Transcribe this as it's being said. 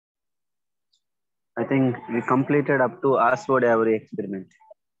I think we completed up to ask word every experiment.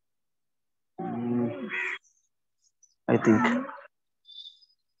 I think.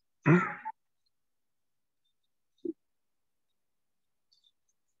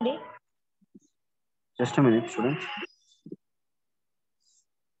 Just a minute, students.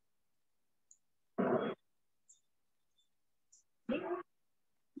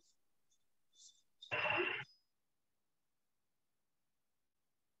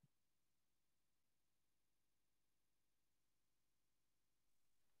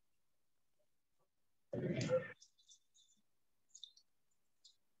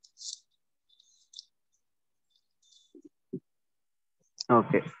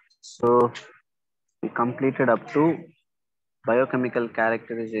 Okay, so we completed up to biochemical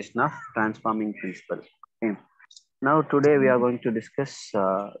characterization of transforming principle. Okay. Now today we are going to discuss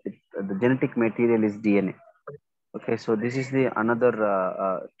the genetic material is DNA. Okay, so this is the another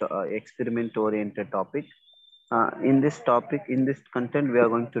experiment oriented topic. In this topic, in this content, we are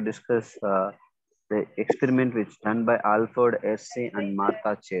going to discuss the experiment which done by Alfred Essay and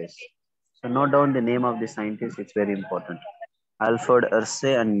Martha Chase. So note down the name of the scientist, it's very important. Alfred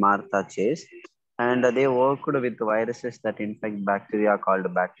Essay and Martha Chase. And they worked with viruses that infect bacteria called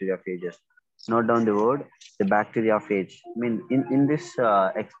bacteriophages. Note down the word, the bacteriophage. I mean, in this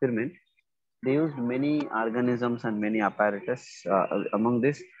experiment, they used many organisms and many apparatus. Among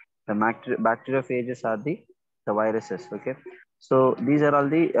this, the bacteriophages are the viruses. Okay, so these are all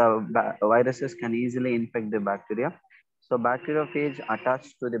the viruses can easily infect the bacteria. So bacteriophage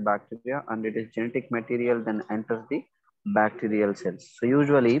attached to the bacteria and it is genetic material then enters the bacterial cells. So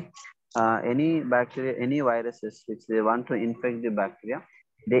usually any bacteria, any viruses which they want to infect the bacteria,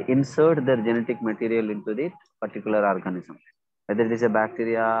 they insert their genetic material into the particular organism. Whether it is a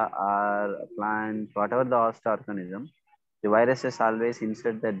bacteria or a plant, whatever the host organism, the viruses always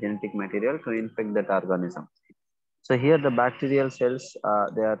insert their genetic material to infect that organism. So here the bacterial cells,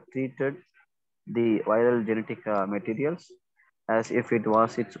 they are treated the viral genetic materials as if it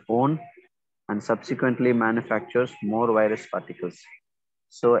was its own and subsequently manufactures more virus particles.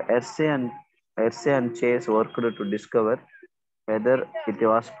 So Hersey and Chase worked to discover whether it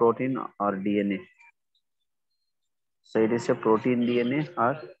was protein or DNA. So it is a protein DNA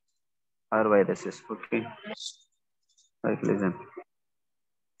or viruses. Okay. Right, listen.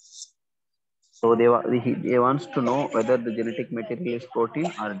 So he wants to know whether the genetic material is protein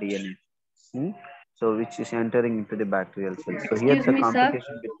or DNA. So which is entering into the bacterial cells. So here's Excuse a me, sir.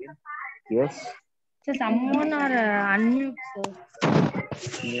 competition between. Yes. So someone or unmute, sir.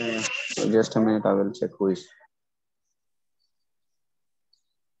 Yeah. So just a minute, I will check who is.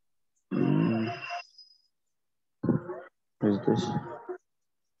 Who is this?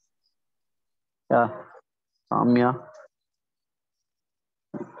 Yeah, Samya.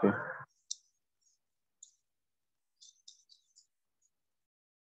 Okay.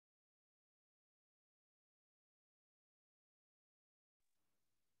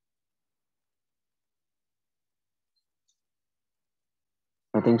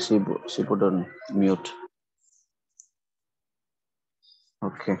 I think she put on mute.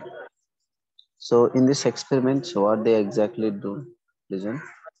 Okay. So in this experiment, so what they exactly do? Listen.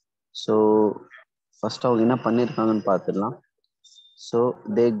 So first of all, என்ன பண்ணிருக்காங்கன்னு பார்த்துடலாம். So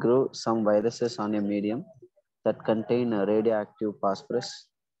they grew some viruses on a medium that contain a radioactive phosphorus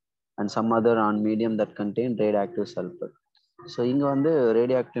and some other on medium that contain radioactive sulfur. So இங்க வந்து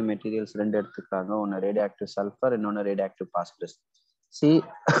radioactive materials ரெண்டு எடுத்துக்கிறாங்க. ஒன்று radioactive sulfur and ஒன்று radioactive phosphorus. See,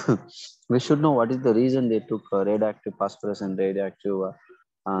 we should know what is the reason they took radioactive phosphorus and radioactive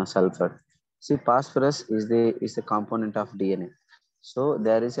sulfur. See, phosphorus is the component of DNA. So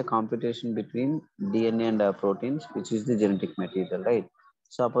there is a competition between DNA and proteins, which is the genetic material, right?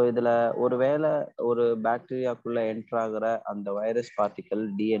 So அப்போ இதில் ஒரு வேளை ஒரு பாக்டீரியாக்குள்ளே enter ஆகிற அந்த virus particle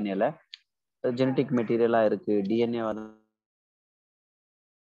டிஎன்ஏல genetic மெட்டீரியலாக இருக்கு. DNA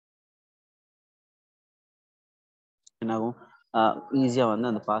என்னாகும், ஈஸியாக வந்து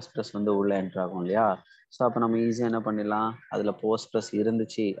அந்த பாஸ்பரஸ் வந்து உள்ளே என்ட்ரு ஆகும் இல்லையா? ஸோ அப்போ நம்ம ஈஸியாக என்ன பண்ணிடலாம், அதில் போஸ்பரஸ்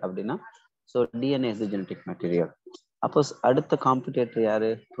இருந்துச்சு அப்படின்னா so DNA is the genetic material. அப்போ அடுத்த காம்படிட்டர் யாரு?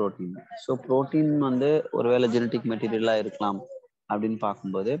 புரோட்டீன். ஸோ புரோட்டீன் வந்து ஒருவேளை ஜெனட்டிக் மெட்டீரியலாக இருக்கலாம் அப்படின்னு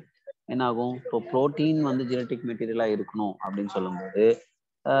பார்க்கும்போது என்ன ஆகும், இப்போ புரோட்டீன் வந்து ஜெனட்டிக் மெட்டீரியலாக இருக்கணும் அப்படின்னு சொல்லும்போது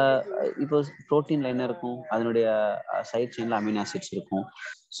இப்போ புரோட்டீன்ல என்ன இருக்கும், அதனுடைய சைட் செயின்ல அமினோ ஆசிட்ஸ் இருக்கும்.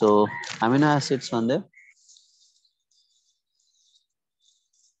 ஸோ அமினோ ஆசிட்ஸ் வந்து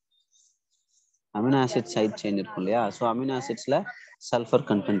அமினோ ஆசிட் சைட் செயின் இருக்கும் இல்லையா? ஸோ அமினோ ஆசிட்ஸ்ல சல்ஃபர்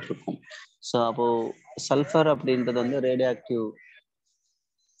கண்டென்ட் இருக்கும். ஸோ அப்போ சல்ஃபர் அப்படின்றது வந்து ரேடியோ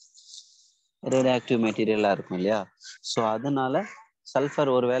ஆக்டிவ் மெட்டீரியலா இருக்கும் இல்லையா? ஸோ அதனால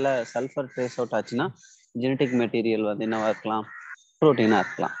சல்ஃபர் ஒருவேளை சல்ஃபர் ட்ரேஸ் அவுட் ஆச்சுன்னா ஜெனட்டிக் மெட்டீரியல் வந்து என்னவா இருக்கலாம், ப்ரோட்டீனாக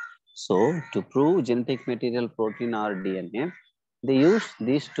இருக்கலாம். So to prove genetic material protein R DNA they use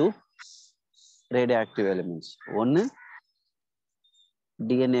these two radioactive elements. ஒன்று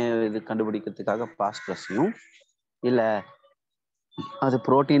டிஎன்ஏ இது கண்டுபிடிக்கிறதுக்காக பாஸ்பரஸையும், இல்லை அது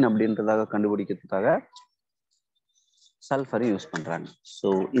புரோட்டீன் அப்படின்றதாக கண்டுபிடிக்கிறதுக்காக சல்ஃபரையும் யூஸ் பண்றாங்க. ஸோ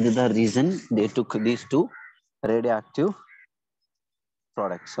இதுதான் reason they took these two radioactive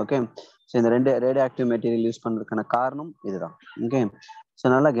products. Okay, so இந்த ரெண்டு ரேடியோ மெட்டீரியல் யூஸ் பண்றதுக்கான காரணம் இதுதான். ஓகே, ஸோ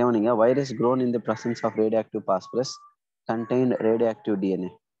நல்லா கவனிங்க. Virus grown in the presence of radioactive phosphorus contained radioactive DNA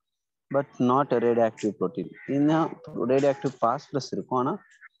but not a radioactive protein. இன்னும் radioactive phosphorus இருக்கும், ஆனால்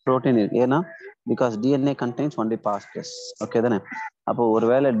ப்ரோட்டீன் இருக்கு. ஏன்னா because DNA contains only phosphorus. Okay தானே? அப்போ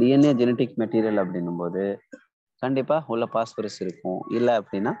ஒருவேளை டிஎன்ஏ ஜெனட்டிக் மெட்டீரியல் அப்படின்னும் போது கண்டிப்பா உள்ள பாஸ்பரஸ் இருக்கும், இல்லை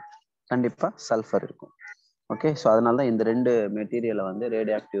அப்படின்னா கண்டிப்பா சல்ஃபர் இருக்கும். ஓகே, ஸோ அதனால தான் இந்த ரெண்டு மெட்டீரியலை வந்து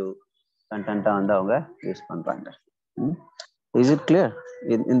ரேடியோ கண்டென்ட்டாக வந்து அவங்க யூஸ் பண்றாங்க. Is it clear?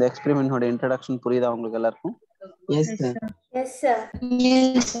 இந்த எக்ஸ்பெரிமெண்டோட இன்ட்ரடக்ஷன் புரியுதா உங்களுக்கு எல்லாருக்கும்? Yes, sir. Yes, sir.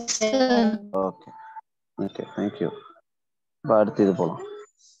 Yes, sir. Okay okay, thank you. இப்போ அடுத்து இது போகலாம்.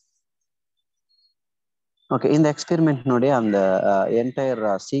 ஓகே, இந்த எக்ஸ்பெரிமெண்ட்னுடைய அந்த என்டையர்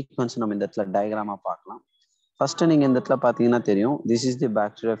சீக்வன்ஸ் நம்ம இந்த இடத்துல டயக்ராமா பார்க்கலாம். ஃபர்ஸ்ட் நீங்க இந்த இடத்துல பார்த்தீங்கன்னா தெரியும், this is the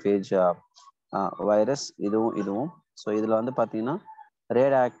bacteriophage virus, இதுவும். ஸோ இதுல வந்து பார்த்தீங்கன்னா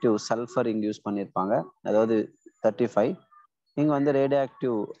ரேடியோ ஆக்டிவ் சல்ஃபர் இங்கே யூஸ் பண்ணியிருப்பாங்க, அதாவது 35. இங்கே வந்து ரேடியோ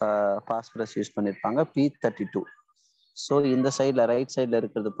ஆக்டிவ் பாஸ்பரஸ் யூஸ் பண்ணியிருப்பாங்க, P32. ஸோ இந்த சைடில் ரைட் சைடில்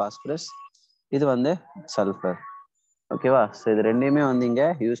இருக்கிறது பாஸ்பரஸ், இது வந்து சல்ஃபர். ஓகேவா? ஸோ இது ரெண்டையுமே வந்து இங்கே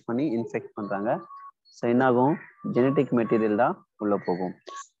யூஸ் பண்ணி இன்ஃபெக்ட் பண்ணுறாங்க. ஸோ என்னாகும், ஜெனட்டிக் மெட்டீரியல் தான் உள்ளே போகும்.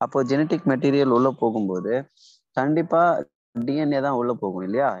 அப்போ ஜெனட்டிக் மெட்டீரியல் உள்ளே போகும்போது கண்டிப்பாக டிஎன்ஏ தான் உள்ளே போகும்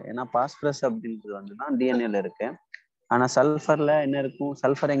இல்லையா? ஏன்னா பாஸ்பரஸ் அப்படின்றது வந்து தான் டிஎன்ஏல இருக்கு. ஆனால் சல்ஃபரில் என்ன இருக்கும்?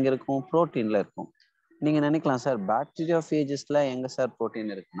 சல்ஃபர் எங்கே இருக்கும்? ப்ரோட்டீனில் இருக்கும். நீங்கள் நினைக்கலாம், சார் பாக்டீரியோஃபேஜஸ்ல எங்கே சார்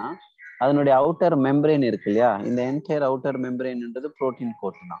ப்ரோட்டீன் இருக்குன்னா அதனுடைய அவுட்டர் மெம்பரேன் இருக்கு இல்லையா? இந்த என்டையர் அவுட்டர் மெம்பரேன்ன்றது ப்ரோட்டீன்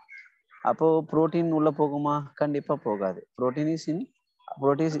கோட் தான். அப்போ ப்ரோட்டீன் உள்ள போகுமா? கண்டிப்பா போகாது. Protein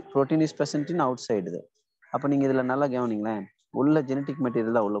is present in out side. அப்போ நீங்க இதுல நல்லா கவனிங்களேன், உள்ள ஜெனட்டிக்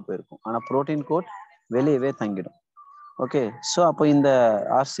மெட்டீரியல் தான் உள்ள போயிருக்கும், ஆனா ப்ரோட்டீன் கோட் வெளியவே தங்கிடும். ஓகே, ஸோ அப்போ இந்த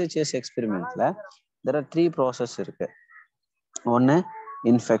RCHS எக்ஸ்பெரிமெண்ட்ல there are 3 ப்ராசஸ் இருக்கு. ஒன்று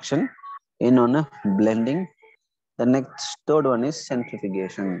இன்ஃபெக்ஷன், இன்னொன்று blending, the next third one is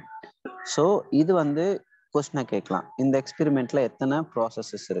centrifugation. So இது வந்து கொஸ்டினை கேட்கலாம், இந்த எக்ஸ்பெரிமெண்ட்ல எத்தனை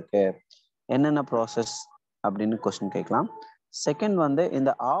ப்ராசஸஸ் இருக்கு, என்னென்ன ப்ராசஸ் அப்படின்னு கொஸ்டின் கேட்கலாம். செகண்ட் வந்து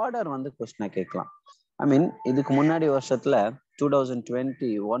இந்த ஆர்டர் வந்து கொஸ்டினை கேட்கலாம். ஐ மீன் இதுக்கு முன்னாடி வருஷத்துல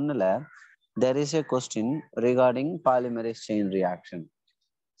 2021ல there is a question regarding polymerase chain reaction.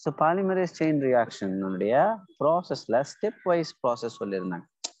 So polymerase chain ரியாக்ஷனுடைய ப்ராசஸ்ல ஸ்டெப் வைஸ் ப்ராசஸ் சொல்லியிருந்தாங்க.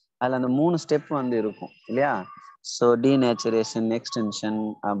 அதில் அந்த 3 ஸ்டெப் வந்து இருக்கும் இல்லையா? ஸோ டீநேச்சுரேஷன், எக்ஸ்டென்ஷன்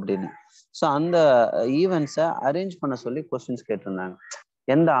அப்படின்னு. ஸோ அந்த ஈவெண்ட்ஸை அரேஞ்ச் பண்ண சொல்லி கொஸ்டின்ஸ் கேட்டிருந்தாங்க,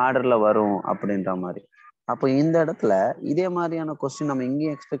 எந்த ஆர்டர்ல வரும் அப்படின்ற மாதிரி. அப்போ இந்த இடத்துல இதே மாதிரியான கொஸ்டின் நம்ம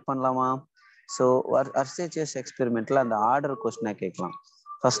இங்கேயும் எக்ஸ்பெக்ட் பண்ணலாமா? ஸோ RCHS எக்ஸ்பெரிமெண்ட்ல அந்த ஆர்டர் கொஸ்டினை கேட்கலாம்.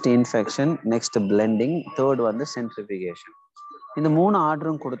 First infection, next blending, third வந்து சென்ட்ரிஃபிகேஷன். இந்த 3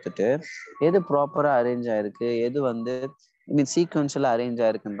 ஆர்டரும் கொடுத்துட்டு எது ப்ராப்பரா அரேஞ்ச் ஆயிருக்கு, எது வந்து சீக்வன்ஷியலா அரேஞ்ச்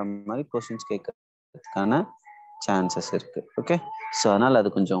ஆயிருக்குன்ற மாதிரி கொஸ்டின்ஸ் கேட்கறதுக்கான சான்சஸ் இருக்கு. ஓகே, ஸோ அதனால அது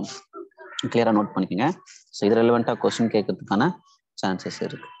கொஞ்சம் கிளியரா நோட் பண்ணிக்கோங்க. ஸோ இது ரெலவெண்டா கொஸ்டின் கேட்கறதுக்கான சான்சஸ்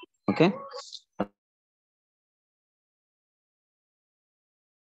இருக்கு. ஓகே,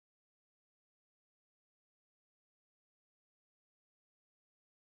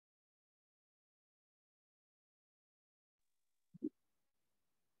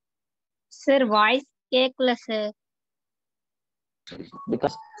 சார் வாய்ஸ் கேட்கல சார்.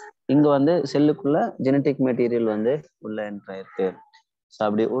 பிகாஸ் இங்க வந்து செல்லுக்குள்ள ஜெனட்டிக் மெட்டீரியல் வந்து உள்ள என்ட்ரு ஆயிருக்கு. ஸோ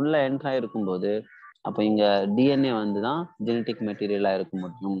அப்படி உள்ள என்ட்ரு ஆயிருக்கும் போது அப்போ இங்க டிஎன்ஏ வந்து தான் ஜெனட்டிக் மெட்டீரியலா இருக்க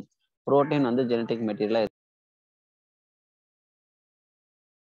முடியும், புரோட்டீன் வந்து ஜெனட்டிக் மெட்டீரியலா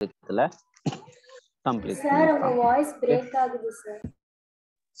இருக்குதுல கம்ப்ளீட். சார் உங்க வாய்ஸ் பிரேக் ஆகுது சார்.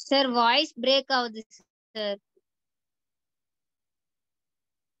 சார் வாய்ஸ் பிரேக் ஆகுது sir.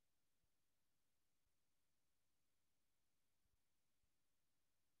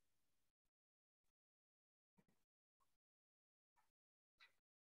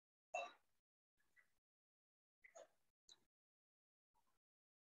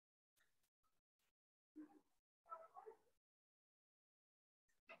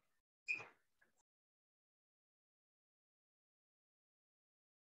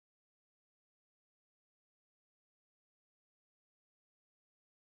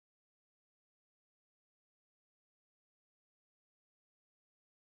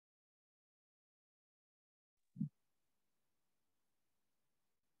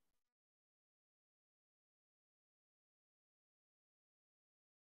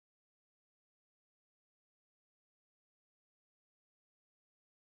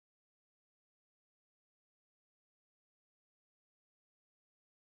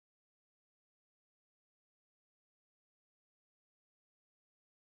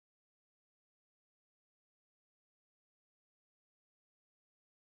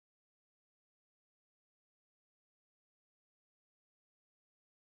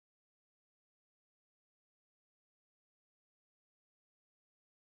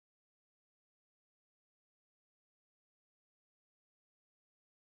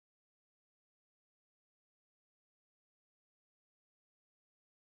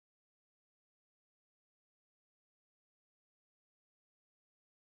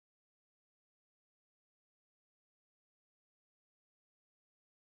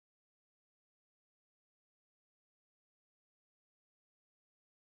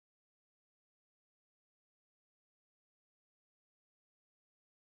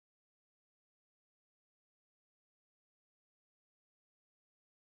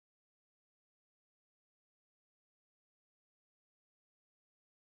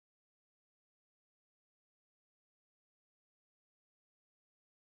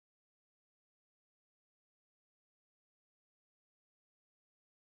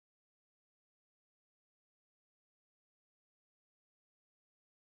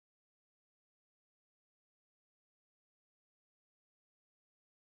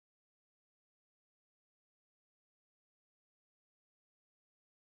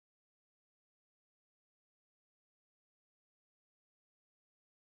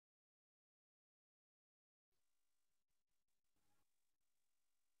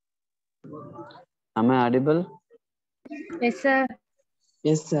 Am I audible? Yes, sir.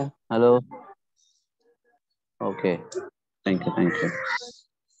 Yes, sir. Hello. Okay. Thank you.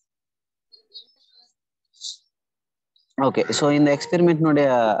 Okay, so இந்த எக்ஸ்பெரிமெண்ட்னுடைய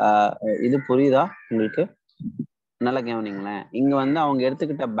இது புரியுதா உங்களுக்கு? நல்லா கவனிங்களேன். இங்க வந்து அவங்க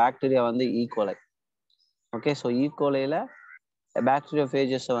எடுத்துக்கிட்ட பாக்டீரியா வந்து ஈகோலை. ஓகே, ஸோ ஈகோலையில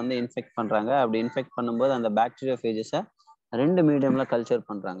பாக்டீரியோஃபேஜஸை வந்து இன்ஃபெக்ட் பண்றாங்க. அப்படி இன்ஃபெக்ட் பண்ணும்போது அந்த பாக்டீரியோஃபேஜஸை 2 மீடியம்ல கல்ச்சர்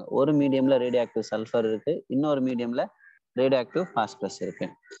பண்றாங்க. ஒரு மீடியம்ல ரேடியோ ஆக்டிவ் சல்ஃபர் இருக்கு, இன்னொரு மீடியம்ல ரேடியோ ஆக்டிவ் பாஸ்பரஸ் இருக்கு.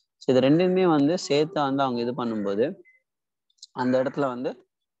 ஸோ இது ரெண்டுமே வந்து சேர்த்து வந்து அவங்க இது பண்ணும்போது அந்த இடத்துல வந்து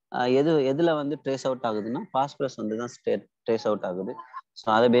எதுல வந்து ட்ரேஸ் அவுட் ஆகுதுன்னா பாஸ்பரஸ் வந்து தான் ட்ரேஸ் அவுட் ஆகுது. ஸோ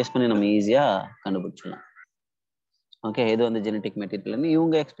அதை பேஸ் பண்ணி நம்ம ஈஸியா கண்டுபிடிச்சிடலாம். ஓகே, எது வந்து ஜெனட்டிக் மெட்டீரியல்னு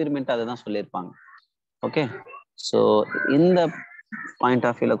இவங்க எக்ஸ்பெரிமெண்ட் அதை தான் சொல்லியிருப்பாங்க. ஓகே, ஸோ இந்த பாயிண்ட்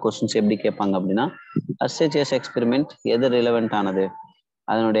ஆஃப் வியூல கொஸ்டின்ஸ் எப்படி கேட்பாங்க அப்படின்னா, SHS எக்ஸ்பெரிமெண்ட் எது ரிலவெண்ட் ஆனது,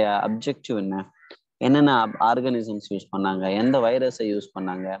 அதனுடைய அப்ஜெக்டிவ் என்னென்ன ஆர்கானிசம்ஸ் யூஸ் பண்ணாங்க, எந்த வைரஸை யூஸ்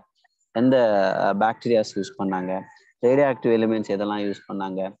பண்ணாங்க, எந்த பாக்டீரியாஸ் யூஸ் பண்ணாங்க, ரேடியோ ஆக்டிவ் எலிமெண்ட்ஸ் எதெல்லாம் யூஸ்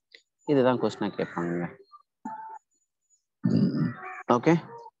பண்ணாங்க, இதுதான் கொஸ்டினா கேட்பாங்க. Okay,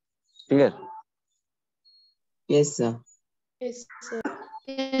 clear? Yes, sir. Yes, sir.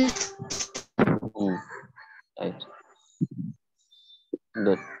 Yes. Right,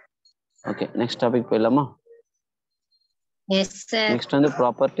 good. Okay, next topic போயிடலாமா? Yes, sir. நெக்ஸ்ட் வந்து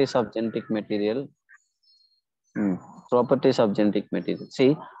properties of genetic material. Properties of genetic material.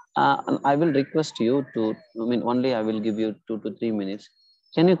 See, I will request you to, only I will give you 2 to 3 minutes.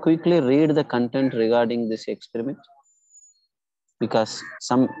 Can you quickly read the content regarding this experiment? Because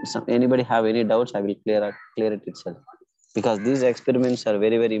anybody have any doubts, I will clear it itself. Because these experiments are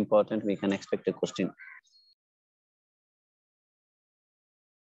very, very important. We can expect a question.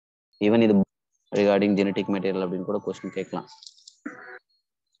 Even இது regarding genetic material அப்படின்னு கூட question கேட்கலாம்.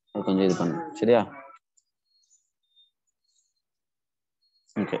 கொஞ்சம் இது பண்ணுங்க, சரியா?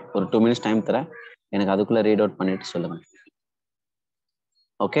 Okay, ஒரு 2 minutes time தரேன், எனக்கு அதுக்குள்ள ரீட் அவுட் பண்ணிட்டு சொல்லுங்க.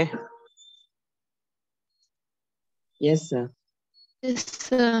 Okay? Yes, sir. Yes,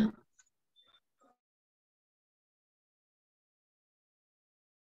 sir.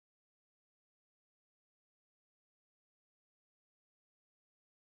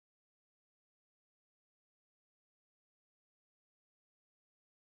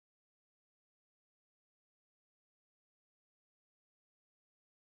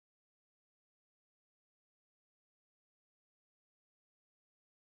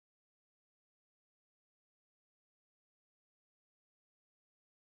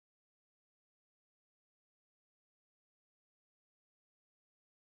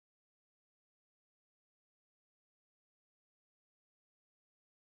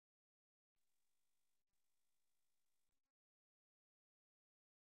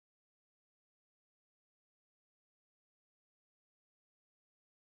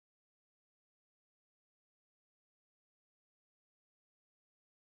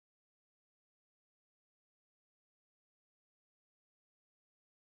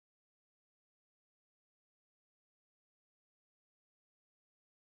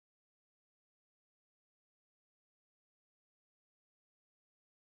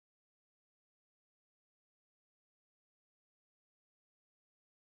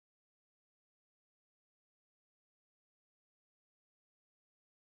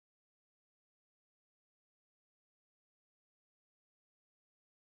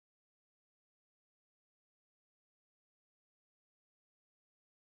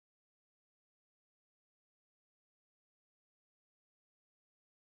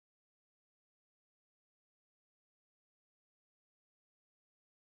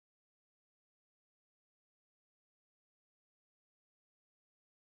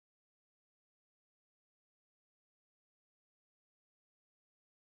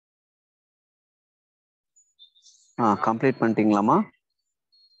 Complete பண்ணிட்டீங்களாமா?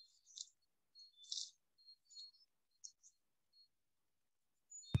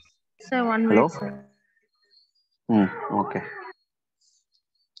 Sir, 1 Hello? minute, sir. Okay.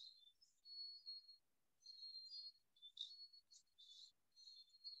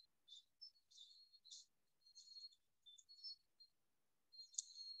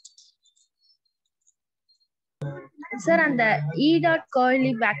 Sir அந்த ஈடாட்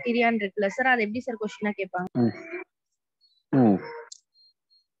காய்லி பாக்டீரியான்னு இருக்குல்ல சார், அது எப்படி சார் கொஸ்டினா கேட்பாங்க?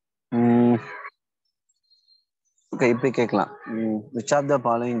 ஓகே, இப்போ கேட்கலாம். Which of the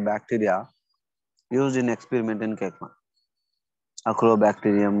following bacteria used in எக்ஸ்பெரிமெண்ட்னு கேட்கலாம்.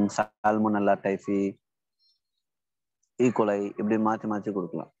 அக்ரோபாக்டீரியம், சால்மோனெல்லா டைஃபி, ஈகோலை, இப்படி மாற்றி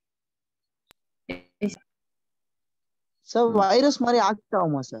கொடுக்கலாம். சார் வைரஸ் மாதிரி ஆக்ட்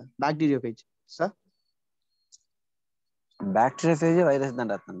ஆகுமா sir bacteriophage sir? Bacteriophage virus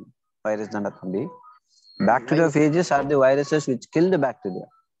தான்டா தம்பி. Virus தான்டா தம்பி. Bacteriophages are the viruses which kill the bacteria.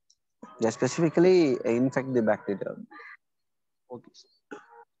 They specifically infect the bacteria. Okay sir,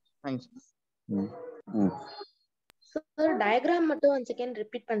 thanks. Sir diagram மட்டும் 1 செகண்ட்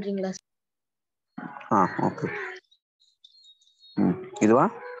ரிப்பீட் பண்றீங்களா? ஓகே. இதுவா?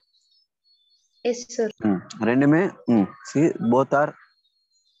 Yes sir. ரெண்டுமே see both are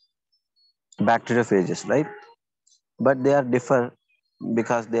bacteriophages, right? But they are differ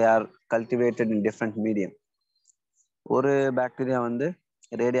because they are cultivated in different medium. ஒரு bacteria வந்து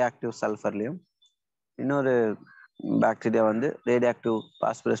radio active சல்ஃபர்லையும், இன்னொரு bacteria வந்து radio active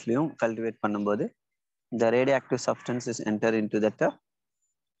பாஸ்பரஸ்லையும் cultivate பண்ணும்போது the radioactive substances enter into that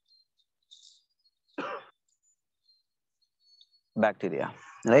bacteria,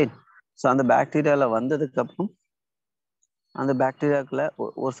 right? So அந்த பாக்டீரியால வந்ததுக்கு அப்புறம் அந்த பாக்டீரியாக்குள்ள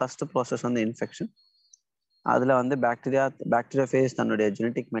ஒரு ஃபர்ஸ்ட் ப்ராசஸ் வந்து இன்ஃபெக்ஷன். அதுல வந்து பாக்டீரியோஃபேஜ் தன்னுடைய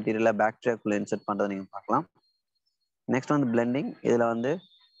ஜெனட்டிக் மெட்டீரியலை பாக்டீரியாக்குள்ள இன்செர்ட் பண்றதை நீங்க பார்க்கலாம். நெக்ஸ்ட் வந்து பிளெண்டிங். இதுல வந்து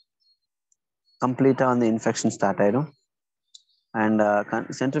கம்ப்ளீட்டா வந்து இன்ஃபெக்ஷன் ஸ்டார்ட் ஆயிடும். அண்ட்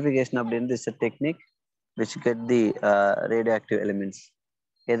சென்ட்ரிஃபிகேஷன் அப்படின்றது is a technique which get the radioactive elements.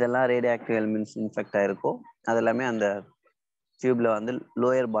 எதெல்லாம் ரேடியோஆக்டிவ் எலிமெண்ட்ஸ் இன்ஃபெக்ட் ஆயிருக்கோ அதெல்லாமே அந்த டியூப்ல வந்து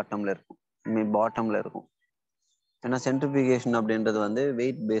லோயர் பாட்டம்ல இருக்கும். ஏன்னா சென்ட்ரிஃபிகேஷன் அப்படின்றது வந்து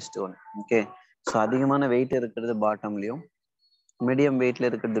wait based one. Okay, so அதிகமான வெயிட் இருக்கிறது பாட்டம்லையும், மீடியம் வெயிட்ல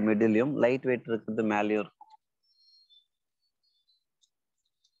இருக்கிறது மிடிலையும், லைட் வெயிட் இருக்கிறது மேலேயும் இருக்கும்.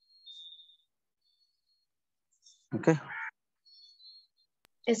 ஓகே.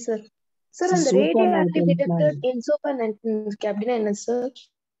 Yes sir. சார் அந்த ரேடியோ ஆக்டிவ் டிடெக்டட் இன் சூப்பர் நைட்ரேட் அப்படின்னா என்ன சார்?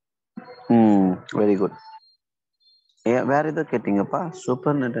 Very good. வேற ஏதோ கேட்டீங்கப்பா?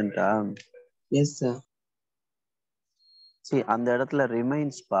 சூப்பர் நைட்ரேட்டா? Yes sir. see அந்த இடத்துல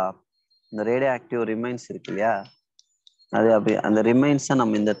ரிமைன்ஸ்பா, இந்த ரேடியோ ஆக்டிவ் ரிமைன்ஸ் இருக்கு இல்லையா, அது அப்படி அந்த ரிமைன்ஸ்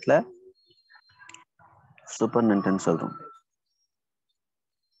நம்ம இந்த இடத்துல சூப்பர் நைட்ரேட் சொல்றோம்.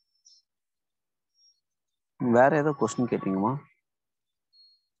 வேற ஏதோ கொஸ்டின் கேட்டீங்கம்மா?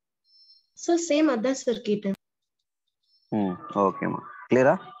 சார் சேம் அதான் சார் கேட்டேன். ஓகேம்மா,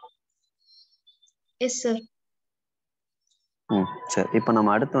 கிளியரா? Yes sir. சரி, இப்போ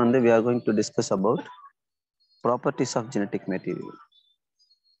நம்ம அடுத்து வந்து we are going to discuss about properties of genetic material.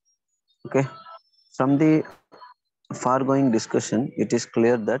 Okay, from the foregoing discussion it is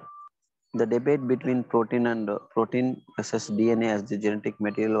clear that the debate between protein versus DNA as the genetic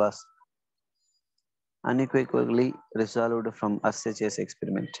material was unequivocally resolved from SHS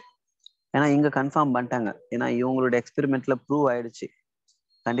experiment. ஏன்னா இங்க confirm பண்ணிட்டாங்க, ஏன்னா இவங்களோட எக்ஸ்பெரிமெண்ட்ல prove ஆயிடுச்சு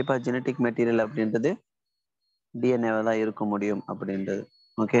கண்டிப்பா genetic material அப்படின்றது டிஎன்ஏவா தான் இருக்க முடியும் அப்படின்றது.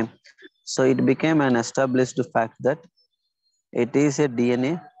 Okay, so it became an established fact that it is a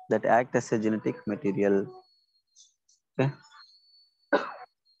DNA that act as a genetic material. Okay.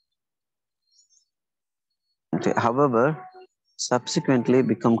 Okay. However, subsequently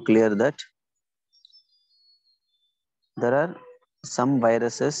become clear that there are some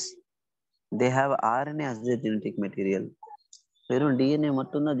viruses, they have RNA as their genetic material. வெறும் DNA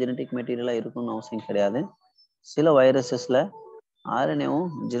மட்டும்தான் genetic மெட்டீரியலா இருக்கும்னு அவசியம் கிடையாது. சில வைரஸஸ்ல ஆர்என்ஏவும்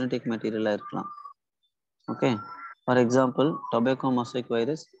genetic மெட்டீரியலா இருக்கலாம். Okay, for example tobacco mosaic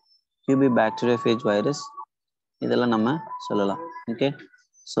virus, QP bacteriophage virus, இதெல்லாம் நம்ம சொல்லலாம். Okay,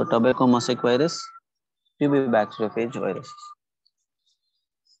 so tobacco mosaic virus, QP bacteriophage virus.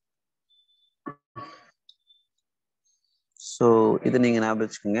 So இது நீங்க ஞாபகம்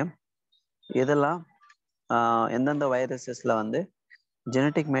வச்சுக்கோங்க. இதெல்லாம் எந்தெந்த வைரஸஸ்ல வந்து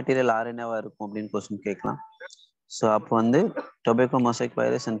ஜெனட்டிக் மெட்டீரியல் ஆர்என்ஏவா இருக்கும் அப்படின்னு கொஸ்டின் கேட்கலாம். ஸோ அப்போ வந்து tobacco mosaic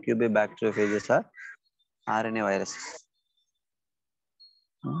virus and QP பாக்டீரியோஃபேஜஸ் R RNA viruses.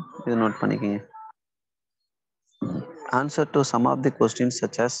 இது நோட் பண்ணிக்கங்க. Answer to some of the questions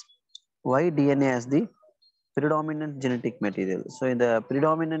such as why DNA as the predominant genetic material. So இந்த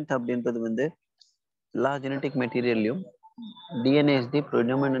predominant அப்படின்றது வந்து எல்லா genetic materialலையும் DNA is the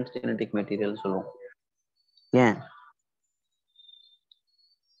predominant genetic material சொல்லுவோம். ஏன்?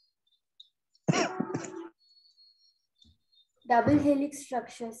 Double helix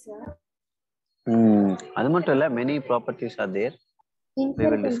structure, sir. அது மட்டும் இல்ல, many properties are there. We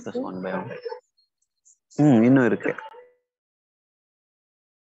will discuss one by one. இன்னும் இருக்கு.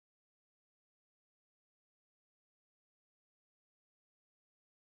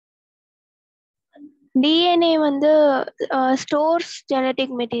 டிஎன்ஏ வந்து ஸ்டோர்ஸ்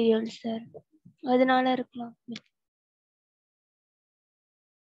ஜெனடிக் மெட்டீரியல் சார், அதனால இருக்கலாம்.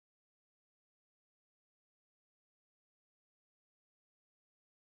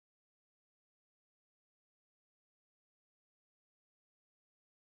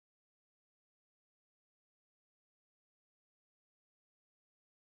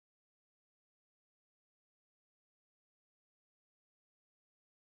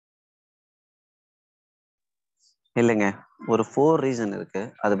 இல்லைங்க, ஒரு 4 ரீசன் இருக்கு.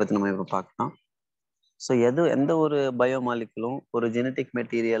 அதை பத்தி நம்ம இப்ப பார்க்கலாம். ஸோ எந்த ஒரு பயோமாலிகுலும் ஒரு ஜெனட்டிக்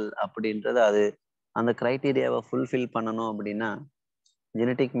மெட்டீரியல் அப்படின்றது அது அந்த கிரைட்டீரியாவை ஃபுல்ஃபில் பண்ணணும் அப்படின்னா,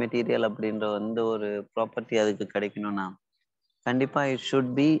 ஜெனட்டிக் மெட்டீரியல் அப்படின்ற ஒரு ப்ராப்பர்ட்டி அதுக்கு கிடைக்கணும்னா கண்டிப்பா it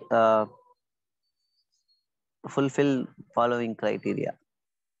should be fulfil following criteria.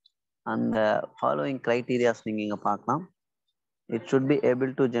 அந்த ஃபாலோவிங் கிரைட்டீரியாஸ் நீங்க இங்க பார்க்கலாம். It should be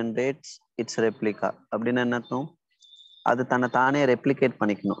able to generate it's replica. அப்படின்னு என்ன அர்த்தம்? அது தன்னை தானே ரெப்ளிகேட்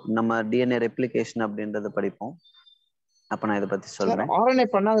பண்ணிக்கணும். நம்ம டிஎன்ஏ ரெப்ளிகேஷன் அப்படின்றத படிப்போம். அப்ப நான் இதை பத்தி சொல்றேன். RNA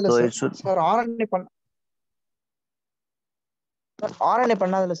பண்ணாதல So sir. it should sir RNA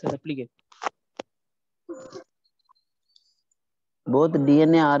பண்ணாதல sir replicate. both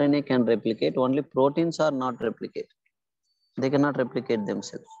DNA RNA can replicate, only proteins are not replicate. They cannot replicate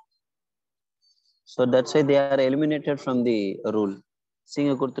themselves. So that's why they are eliminated from the rule.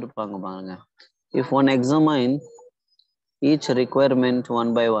 Singa கொடுத்திருப்பாங்க பாருங்க. If one examine each requirement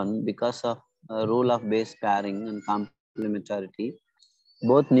one by one because of a rule of base pairing and complementarity,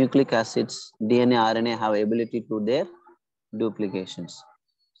 both nucleic acids, DNA, RNA have ability to their duplications.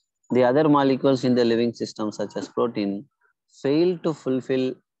 The other molecules in the living system, such as protein, fail to fulfill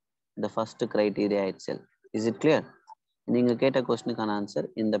the first criteria itself. Is it clear? நீங்க கேட்ட கொஸ்டினுக்கான answer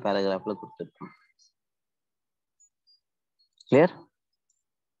இந்த பேராகிராஃப்ல கொடுத்துருக்கோம். Clear?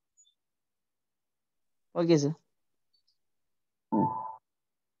 Okay sir.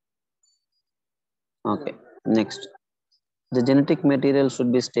 Okay. Next, the genetic material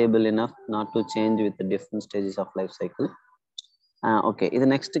should be stable enough not to change with the different stages of life cycle. Okay, இது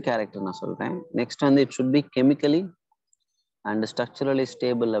next character நான் சொல்றேன். Next வந்து it should be chemically and structurally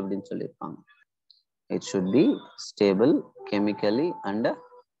stable அப்படின்னு சொல்லியிருப்பாங்க. It should be stable chemically and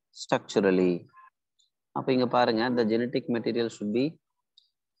structurally. அப்ப இங்க பாருங்க, the genetic material should be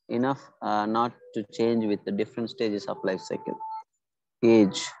enough not to change with the different stages of life cycle,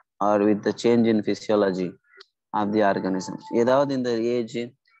 age, or with the change in physiology of the organisms. ஏதாவது இந்த age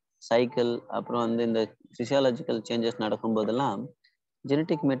cycle அப்புறம் வந்து இந்த physiological changes நடக்கும் போதெல்லாம்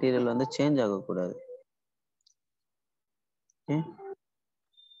ஜெனட்டிக் மெட்டீரியல் வந்து change ஆகக்கூடாது.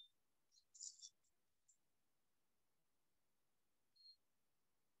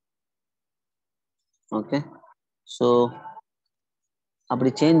 Okay, so அப்படி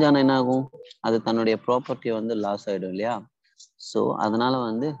சேஞ்ச் ஆனால் என்ன ஆகும்? அது தன்னுடைய ப்ராப்பர்ட்டியை வந்து லாஸ் ஆயிடும் இல்லையா? ஸோ அதனால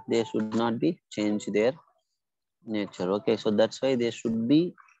வந்து they should not be change their nature. Okay, so that's why they should be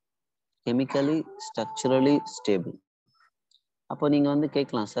chemically structurally stable. அப்போ நீங்க வந்து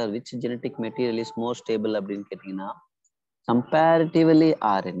கேட்கலாம், sir which genetic material is more stable அப்படின்னு கேட்டீங்கன்னா, comparatively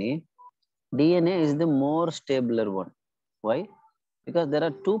RNA, DNA is the more stabler one. Why? Because there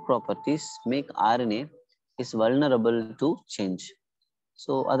are two properties make RNA is vulnerable to change.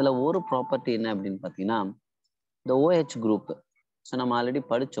 So அதில் ஒரு property என்ன அப்படின்னு பார்த்தீங்கன்னா, இந்த OH குரூப். ஸோ நம்ம already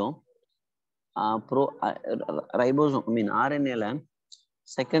படித்தோம், ரைபோசோம் RNAல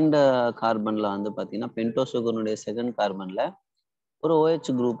செகண்ட் கார்பன்ல வந்து பார்த்தீங்கன்னா பென்டோசுகனுடைய செகண்ட் கார்பன்ல ஒரு OH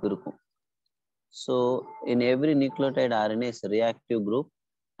குரூப் இருக்கும். So in every nucleotide RNA is reactive group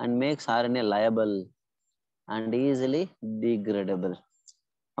and makes RNA liable and easily degradable.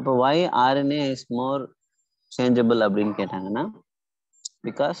 அப்போ why RNA is more changeable அப்படின்னு கேட்டாங்கன்னா,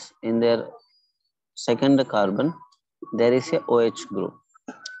 because in their second carbon there is a OH group.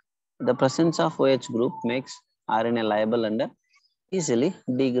 The presence of OH group makes RNA liable and easily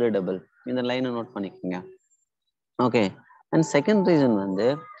degradable. இந்த லைனை note பண்ணிக்கோங்க. Okay, and second reason வந்து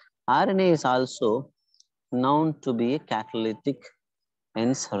RNA is also known to be a catalytic,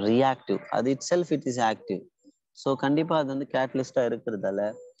 hence reactive. அது itself it is active. So கண்டிப்பா அது வந்து catalyst-ஆ இருக்கிறதால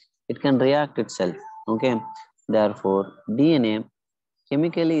it can react itself. Okay, therefore DNA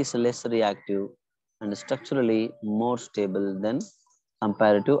chemically is less reactive and structurally more stable than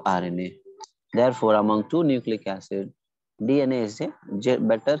comparative RNA. Therefore, among two nucleic acid, DNA is a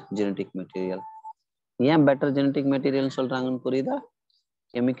better genetic material. ஏன் better genetic material சொல்றாங்கன்னு புரியுதா?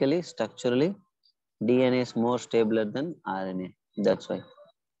 Chemically, structurally, DNA is more stable than RNA. That's why.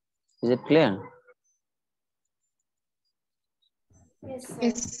 Is it clear? Yes, sir.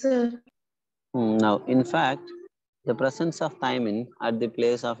 Yes, sir. Now, in fact, the presence of thymine at the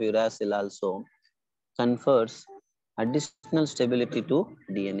place of uracil also confers additional stability to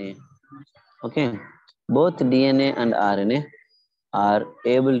DNA. Okay, both DNA and RNA are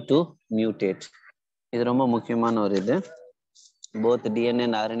able to mutate. இது ரொம்ப முக்கியமான ஒரு இது. Both DNA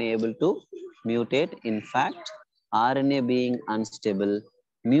and RNA able to mutate. In fact, RNA being unstable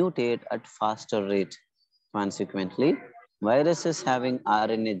mutate at faster rate. Consequently, viruses having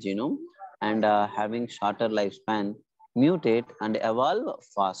RNA genome and having shorter lifespan mutate and evolve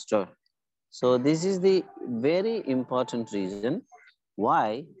faster. So this is the very important reason why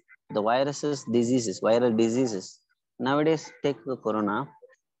the viruses, diseases, viral diseases. Nowadays, take the corona.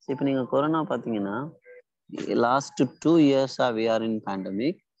 இப்போ நீங்க corona பார்த்தீங்கன்னா last 2 years we are in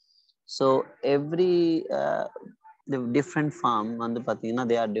pandemic. So every the different form வந்து பார்த்தீங்கன்னா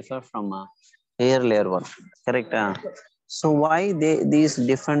they are different from earlier one. Correct? So why these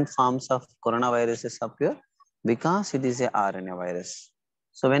different forms of coronaviruses appear? Because it is a RNA virus.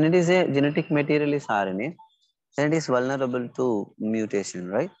 So when it is a genetic material is RNA, then it is vulnerable to mutation,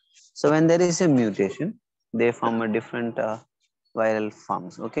 right? So when there is a mutation, they form a different viral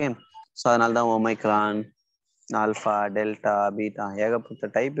forms. Okay. So another Omicron, Alpha, Delta, Beta, ஏகப்பட்ட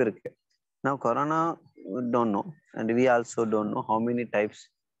type இருக்கு. Now corona we don't know, and we also don't know how many types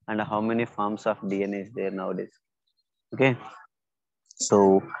and how many forms of DNA is there nowadays. Okay. So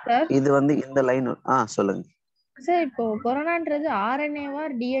Sir? இது வந்து இந்த line சொல்லுங்க sir இப்போ கொரோனான்றது ஆர்என்ஏவா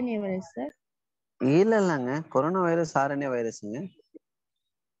டிஎன்ஏவா sir? இல்லங்க, corona virus RNA வைரஸ்ங்க.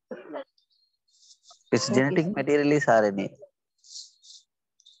 It's genetic material is RNA.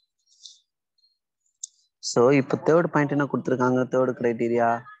 So இப்போ third point என்ன கொடுத்துருக்காங்க? Third criteria,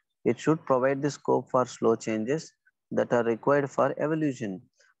 it should provide the scope for slow changes that R required for evolution.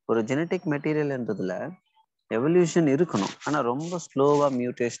 ஒரு ஜெனடிக் மெட்டீரியல்ன்றதுல எவல்யூஷன் இருக்கணும், ஆனால் ரொம்ப ஸ்லோவா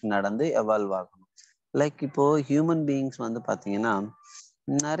மியூட்டேஷன் நடந்து எவால்வ் ஆகணும். லைக் இப்போ ஹியூமன் பீயிங்ஸ் வந்து பார்த்தீங்கன்னா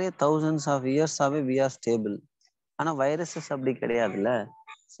நிறைய thousands of years-ஆவே we are stable. ஆனால் வைரஸஸ் அப்படி கிடையாதுல்ல.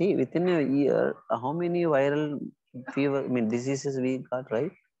 See, within a year, how many viral fever, I mean diseases we got,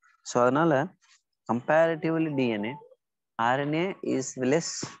 right? So அதனால comparatively DNA, RNA is less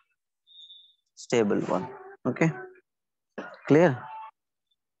stable one. Okay, clear?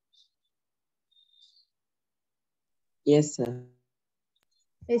 Yes, sir.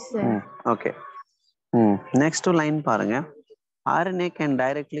 Yes, sir. Okay. Next line பாருங்க. RNA can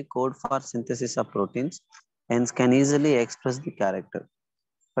directly code for synthesis of proteins, hence can easily express the character.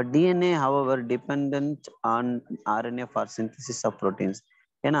 But DNA, however, dependent on RNA for synthesis of proteins.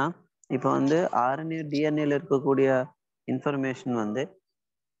 ஏன்னா இப்போ வந்து RNA DNAல இருக்கக்கூடிய information வந்து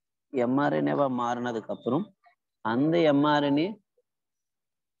mRNA-வா மாறினதுக்கு அப்புறம் அந்த mRNA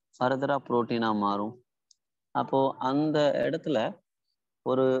ஃபர்தரா புரோட்டீனா மாறும். அப்போ அந்த இடத்துல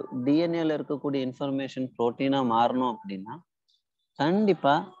ஒரு டிஎன்ஏல இருக்கக்கூடிய இன்ஃபர்மேஷன் புரோட்டீனா மாறணும் அப்படின்னா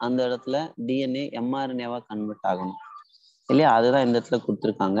கண்டிப்பா அந்த இடத்துல டிஎன்ஏ mRNA-வா கன்வெர்ட் ஆகணும் இல்லையா? அதுதான் இந்த இடத்துல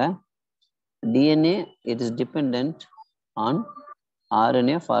கொடுத்துருக்காங்க. DNA, it is dependent on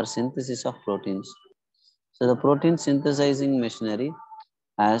RNA for synthesis of proteins. So the protein synthesizing machinery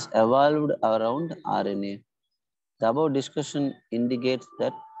has evolved around RNA. The above discussion indicates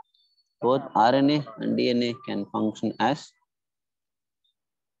that both RNA and DNA can function as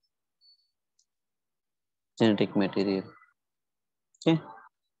genetic material. Okay,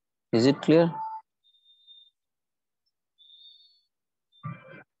 is it clear?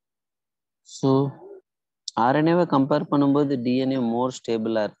 So RNA-வை compare பண்ணும்போது DNA மோர்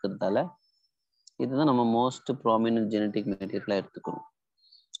ஸ்டேபிளா இருக்கிறதால இதுதான் நம்ம most prominent genetic மெட்டீரியலா எடுத்துக்கணும்.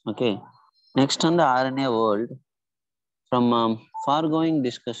 Okay, next வந்து RNA world. From foregoing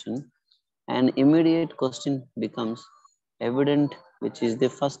discussion, an immediate question becomes evident, which is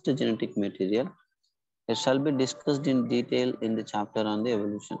the first genetic material. It shall be discussed in detail in the chapter on the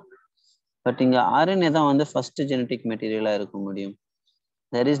evolution. But இங்க RNA தான் வந்து first genetic material-ஆ இருக்க முடியும்.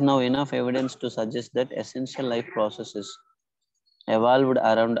 There is now enough evidence to suggest that essential life processes evolved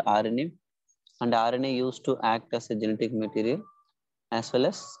around RNA, and RNA used to act as a genetic material as well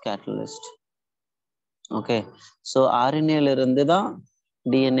as catalyst. Okay, so RNA-ல இருந்து தான்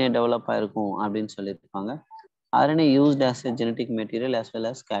DNA develop ஆயிருக்கும் அப்படின்னு சொல்லியிருப்பாங்க. RNA used as a genetic material as well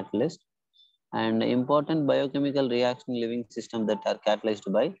as catalyst, and important biochemical reaction living system that are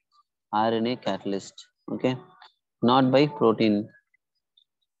catalyzed by RNA catalyst. Okay, not by protein.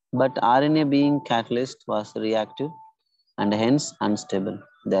 But RNA being catalyst was reactive and hence unstable.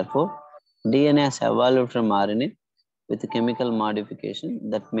 Therefore, DNA has evolved from RNA with chemical modification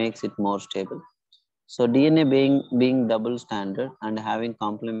that makes it more stable. So DNA being double standard and having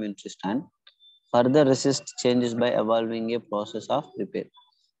complementary strand further resists changes by evolving a process of repair.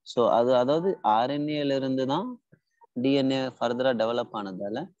 So அதாவது RNA-ல இருந்து தான் DNA further develop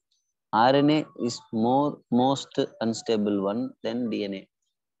ஆனதால RNA is most unstable one than DNA.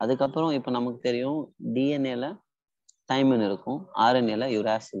 அதுக்கப்புறம் இப்போ நமக்கு தெரியும் டிஎன்ஏல thymine இருக்கும், ஆர்என்ஏல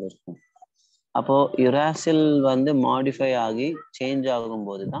uracil இருக்கும். அப்போ யுராசில் வந்து மாடிஃபை ஆகி சேஞ்ச்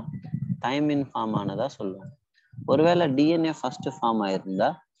ஆகும்போது தான் தைமின் ஃபார்ம் ஆனதா சொல்லுவாங்க. ஒருவேளை டிஎன்ஏ ஃபர்ஸ்ட் ஃபார்ம் ஆயிருந்தா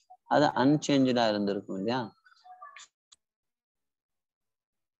அது அன்சேஞ்சா இருந்திருக்கும் இல்லையா?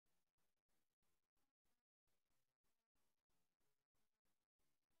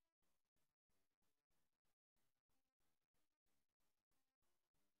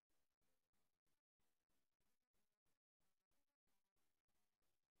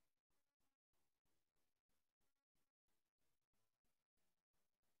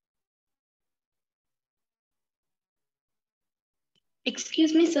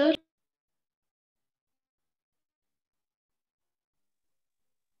 Excuse me, sir.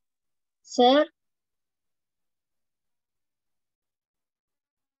 Sir,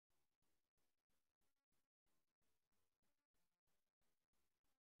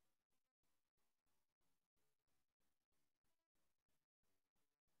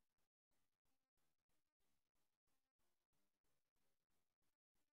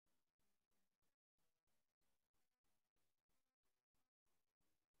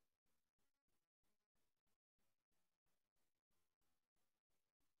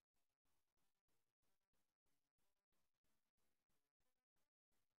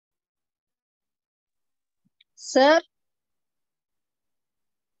 sir,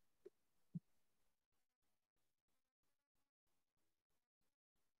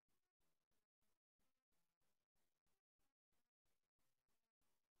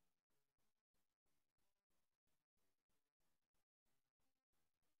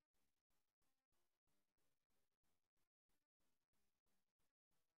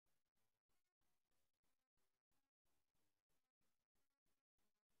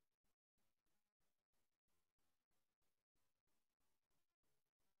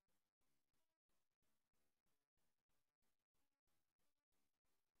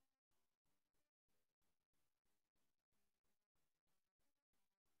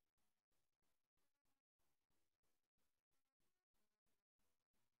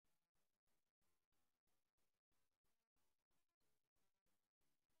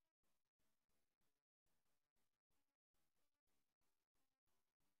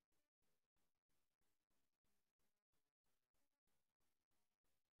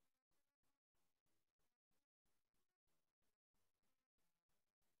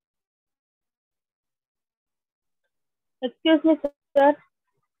 excuse me, sir.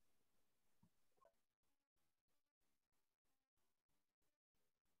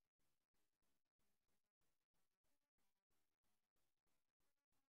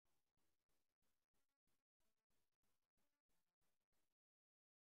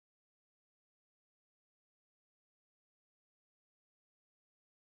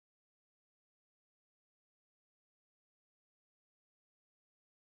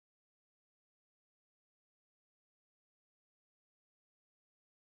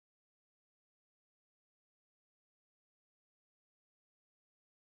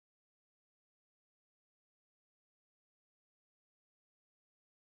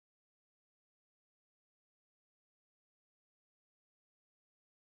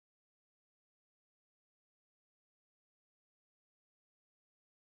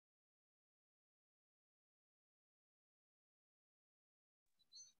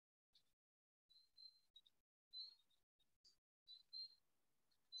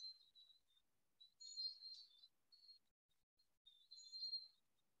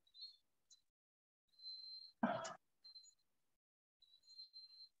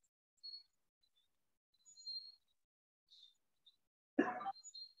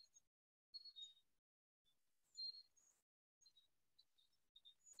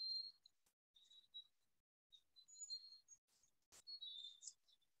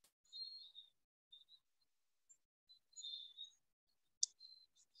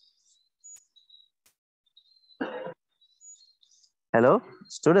 Hello,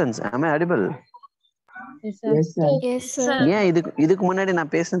 students. Am I audible? Yes, sir. Yes, sir. Yes, sir. ஏன் இதுக்கு முன்னாடி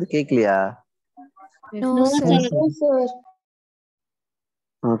நான் பேசுனது கேட்கலையா? No, No, sir. sir. Yes, sir.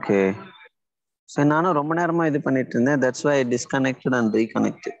 Okay. சரி, நானும் ரொம்ப நேரமா இது பண்ணிட்டு இருந்தேன். That's why I disconnected and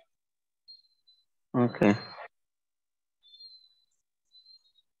reconnected. Okay.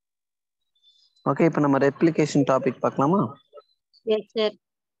 Okay, இப்போ நம்ம ரெப்ளிகேஷன் டாபிக் பார்க்கலாமா? Yes, sir.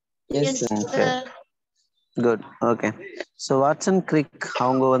 Yes, sir. Okay, good. Okay, so Watson கிரிக்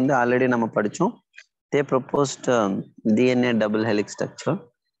அவங்க வந்து ஆல்ரெடி நம்ம படித்தோம். They proposed DNA double helix structure.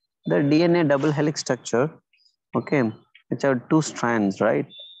 The DNA double helix structure, okay, which have two strands, right?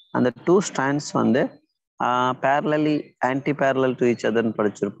 And the two strands வந்து parallelly anti-parallel to each other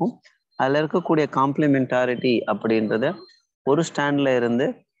படிச்சிருப்போம். அதில் இருக்கக்கூடிய காம்ப்ளிமெண்டாரிட்டி அப்படின்றத ஒரு ஸ்டாண்டில் இருந்து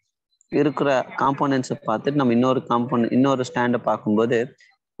இருக்கிற காம்போனன்ட்ஸை பார்த்துட்டு நம்ம இன்னொரு ஸ்டாண்டை பார்க்கும்போது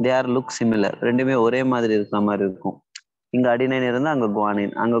they are look similar. ரெண்டுமே ஒரே மாதிரி இருக்கிற மாதிரி இருக்கும். இங்கே அடினைன் இருந்தால் அங்கே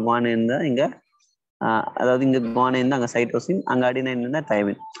குவானைன், அங்கே குவானைன் இருந்தால் இங்கே அதாவது இங்கே குவானைன் தான் அங்கே சைட்டோசின், அங்கே அடினைன் இருந்தால்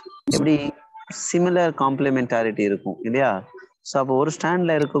தைமின். எப்படி சிமிலர் காம்ப்ளிமெண்டாரிட்டி இருக்கும் இல்லையா? ஸோ அப்போ ஒரு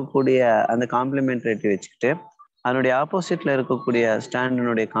ஸ்டாண்டில் இருக்கக்கூடிய அந்த காம்ப்ளிமெண்டாரிட்டி வச்சுக்கிட்டு அதனுடைய ஆப்போசிட்ல இருக்கக்கூடிய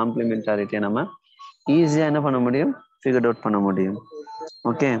ஸ்டாண்டினுடைய காம்ப்ளிமெண்டாரிட்டியை நம்ம ஈஸியாக என்ன பண்ண முடியும்? ஃபிகர் அவுட் பண்ண முடியும்.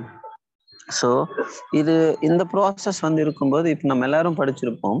 ஓகே, ஸோ இந்த ப்ராசஸ் வந்து இருக்கும்போது இப்போ நம்ம எல்லாரும்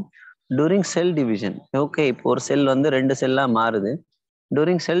படிச்சிருப்போம் டூரிங் செல் டிவிஷன். ஓகே, இப்போ ஒரு செல் வந்து 2 செல்லாக மாறுது.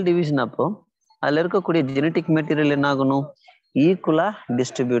 டூரிங் செல் டிவிஷன் அப்போ அதுல இருக்கக்கூடிய ஜெனட்டிக் மெட்டீரியல் என்ன ஆகணும், ஈக்குவலா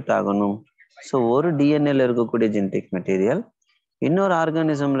டிஸ்ட்ரிபியூட் ஆகணும். ஸோ ஒரு டிஎன்ஏல இருக்கக்கூடிய ஜெனட்டிக் மெட்டீரியல் இன்னொரு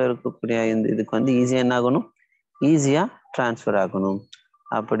ஆர்கானிசம்ல இருக்கக்கூடிய இதுக்கு வந்து ஈஸியா என்ன ஆகணும், ஈஸியா டிரான்ஸ்ஃபர் ஆகணும்.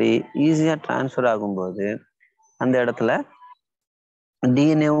 அப்படி ஈஸியா டிரான்ஸ்ஃபர் ஆகும்போது அந்த இடத்துல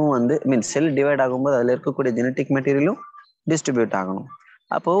டிஎன்ஏவும் வந்து செல் டிவைட் ஆகும்போது அதுல இருக்கக்கூடிய ஜெனட்டிக் மெட்டீரியலும் டிஸ்ட்ரிபியூட் ஆகணும்.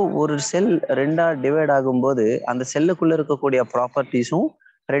 அப்போ ஒரு செல் ரெண்டா டிவைட் ஆகும்போது அந்த செல்லுக்குள்ள இருக்கக்கூடிய ப்ராப்பர்ட்டிஸும்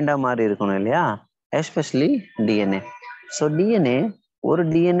ரெண்டா மாதிரி இருக்கணும் இல்லையா, எஸ்பெஷலி டிஎன்ஏ. ஸோ டிஎன்ஏ ஒரு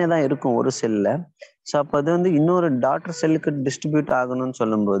டிஎன்ஏ தான் இருக்கும் ஒரு செல்ல. ஸோ அப்போ அது வந்து இன்னொரு டாட்டர் செல்லுக்கு டிஸ்ட்ரிபியூட் ஆகணும்னு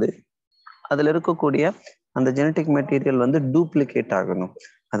சொல்லும்போது அதுல இருக்கக்கூடிய அந்த ஜெனட்டிக் மெட்டீரியல் வந்து டூப்ளிகேட் ஆகணும்.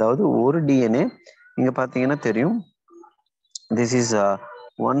 அதாவது ஒரு டிஎன்ஏ இங்க பாத்தீங்கன்னா தெரியும், this is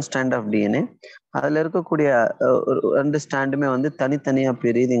one stand of DNA. அதுல இருக்கக்கூடிய ரெண்டு ஸ்டாண்டுமே வந்து தனித்தனியா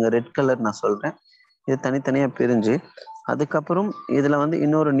பிரியுது. இங்க ரெட் கலர் நான் சொல்றேன், இது தனித்தனியா பிரிஞ்சு அதுக்கப்புறம் இதுல வந்து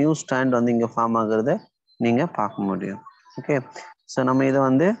இன்னொரு நியூ ஸ்டாண்ட் வந்து இங்க ஃபார்ம் ஆகுறத நீங்க பார்க்க முடியும். ஓகே, ஸோ நம்ம இதை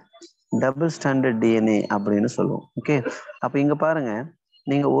வந்து டபுள் ஸ்டாண்டர்ட் டிஎன்ஏ அப்படின்னு சொல்லுவோம். ஓகே, அப்ப இங்க பாருங்க,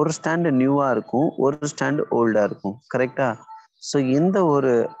 நீங்க ஒரு ஸ்டாண்டு நியூவா இருக்கும், ஒரு ஸ்டாண்டு ஓல்டா இருக்கும், கரெக்டா? ஸோ இந்த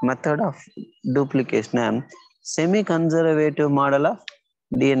ஒரு method of டூப்ளிகேஷனை semi conservative model of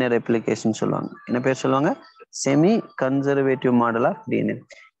DNA replication சொல்லுவாங்க. என்ன பேர் சொல்லுவாங்க? Semi conservative model of DNA.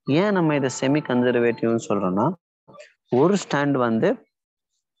 ஏன் நம்ம இதை செமி கன்சர்வேட்டிவ்னு சொல்றோம்னா, ஒரு ஸ்டாண்ட் வந்து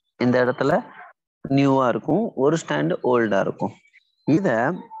இந்த இடத்துல நியூவா இருக்கும், ஒரு ஸ்டாண்டு ஓல்டா இருக்கும். இத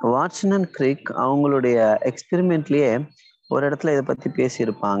வாட்சன் அண்ட் கிரிக் அவங்களுடைய எக்ஸ்பெரிமெண்ட்லயே ஒரு இடத்துல இதை பத்தி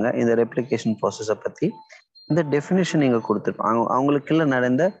பேசியிருப்பாங்க, இந்த ரெப்ளிகேஷன் ப்ராசஸை பத்தி. இந்த டெஃபினிஷன் இங்க கொடுத்துருப்பாங்க. அவங்களுக்குள்ள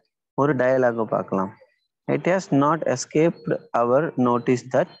நடந்த ஒரு டயலாக பார்க்கலாம். It has not escaped our notice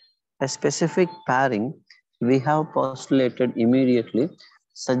that a specific pairing we have postulated immediately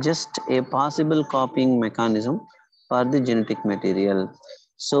suggests a possible copying mechanism for the genetic material.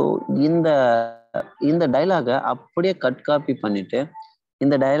 So இந்த டயலாக அப்படியே கட் காப்பி பண்ணிட்டு,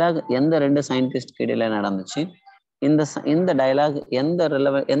 இந்த டயலாக் எந்த ரெண்டு சயின்டிஸ்ட் இடையில நடந்துச்சு, இந்த டயலாக்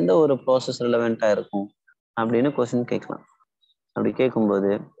எந்த ஒரு ப்ராசஸ் ரிலவெண்டா இருக்கும் அப்படின்னு கொஸ்டின் கேட்கலாம். அப்படி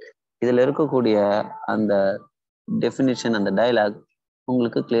கேட்கும்போது இதுல இருக்கக்கூடிய அந்த டெஃபினிஷன், அந்த டயலாக்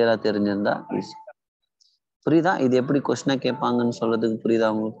உங்களுக்கு கிளியரா தெரிஞ்சிருந்தா ஈஸி. புரியுதா? இது எப்படி கொஸ்டினா கேட்பாங்கன்னு சொல்றதுக்கு புரியுதா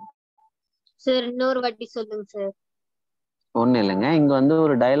உங்களுக்கு? சார் இன்னொரு வாட்டி சொல்லுங்க சார். ஒன்றும் இல்லைங்க, இங்க வந்து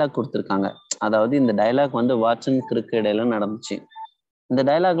ஒரு டயலாக் கொடுத்துருக்காங்க. அதாவது இந்த டயலாக் வந்து வாட்சன் கிரிக் இடையில நடந்துச்சு. இந்த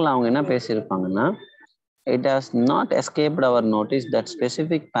டயலாக்ல அவங்க என்ன பேசியிருப்பாங்கன்னா, it has not escaped our notice that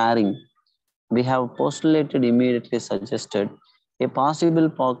specific pairing we have postulated immediately suggested a possible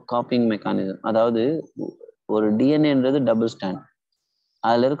copying mechanism. அதாவது ஒரு டிஎன்ஏன்றது டபுள் ஸ்டாண்ட்.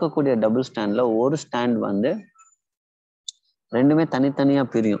 அதுல இருக்கக்கூடிய டபுள் ஸ்டாண்ட்ல ஒரு ஸ்டாண்ட் வந்து ரெண்டுமே தனித்தனியா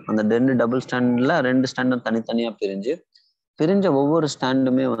பிரியும். அந்த ரெண்டு டபுள் ஸ்டாண்ட்ல ரெண்டு ஸ்டாண்டும் தனித்தனியா பிரிஞ்ச ஒவ்வொரு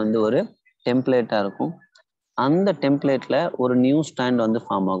ஸ்டாண்டுமே வந்து ஒரு டெம்ப்ளேட்டா இருக்கும். அந்த டெம்ப்ளேட்ல ஒரு நியூ ஸ்டாண்ட் வந்து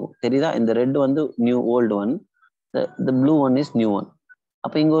ஃபார்ம் ஆகும். தெரியுதா? இந்த ரெட் வந்து new old one, the blue one is new one.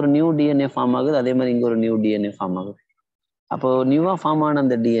 அப்போ இங்க ஒரு நியூ டிஎன்ஏ ஃபார்ம் ஆகுது, அதே மாதிரி இங்க ஒரு நியூ டிஎன்ஏ ஃபார்ம் ஆகுது. அப்போ நியூவா ஃபார்ம் ஆன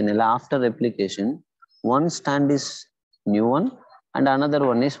அந்த டிஎன்ஏல after replication one stand is new one and another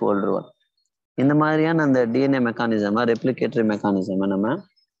one is older one. இந்த மாதிரியான அந்த டிஎன்ஏ மெக்கானிசமா, ரெப்ளிகேட்டரி மெக்கானிசமா நம்ம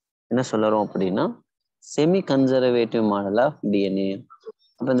என்ன சொல்றோம் அப்படின்னா semi conservative model of DNA.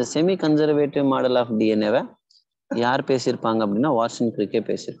 அப்போ இந்த செமி கன்சர்வேட்டிவ் மாடல் ஆஃப் டிஎன்ஏவை யார் பேசியிருப்பாங்க அப்படின்னா வாட்சன் கிரிக்கே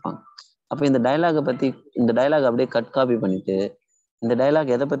பேசியிருப்பாங்க. அப்போ இந்த டயலாக் அப்படியே கட் காப்பி பண்ணிட்டு இந்த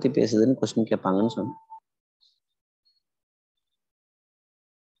டயலாக் எதை பத்தி பேசுதுன்னு கொஸ்டின் கேட்பாங்கன்னு சொன்னேன்.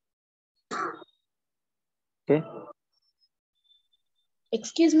 Okay,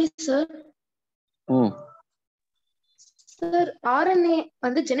 excuse me sir. ம், சார் ஆர்என்ஏ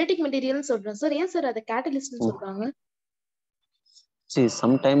வந்து ஜெனடிக் மெட்டீரியல்னு சொல்றோம் சார், ஏன் சார் அதை கேட்டலிஸ்ட்னு சொல்றாங்க? see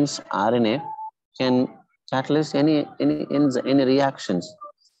sometimes RNA can catalyze any reactions.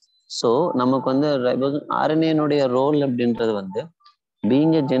 So நமக்கு வந்து ஆர்என்ஏனுடைய ரோல் அப்படின்றது வந்து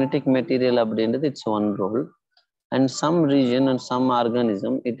பீயிங் எ ஜெனட்டிக் மெட்டீரியல் அப்படின்றது it's one role, and some region and some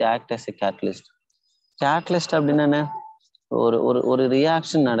organism it act as a catalyst. Catalyst அப்படின்னா என்ன? ஒரு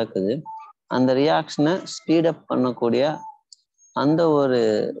ரியாக்ஷன் நடக்குது, அந்த ரியாக்ஷனை ஸ்பீடப் பண்ணக்கூடிய அந்த ஒரு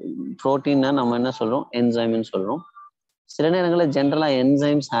ப்ரோட்டீனை நம்ம என்ன சொல்றோம்? என்சைம்னு சொல்றோம். சில நேரங்களில் ஜென்ரலா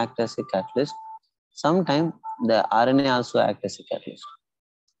enzymes act as a catalyst. Sometime the RNA also act as a catalyst.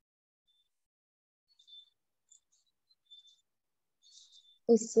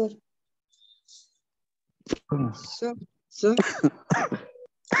 Yes sir.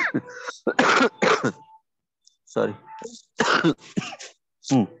 Sorry.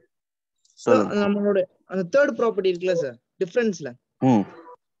 நம்மளோட அந்த தேர்ட் ப்ராப்பர்ட்டி இருக்குல்ல sir, டிஃபரன்ஸ்ல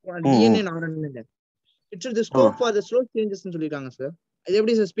DNA RNA, it's the scope for the slow changes னு சொல்லிருக்காங்க சார். அது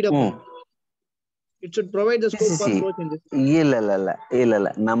எப்படி சார் ஸ்பீட் அப் பண்ணும்? It should provide the scope for slow changes. இல்ல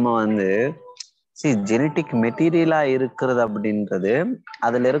நம்ம வந்து ஜெனட்டிக் மெட்டீரியலா இருக்கிறது அப்படின்றது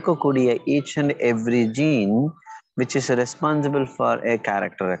அதுல இருக்கக்கூடிய each and every gene which is responsible for a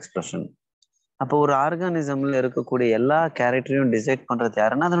character expression. அப்போ ஒரு ஆர்கானிசம்ல இருக்கக்கூடிய எல்லா கேரக்டரையும் டிசைட் பண்றது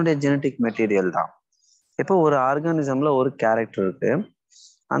யாருன்னா அதனுடைய ஜெனட்டிக் மெட்டீரியல் தான். இப்போ ஒரு ஆர்கானிசம்ல ஒரு கேரக்டர் இருக்கு,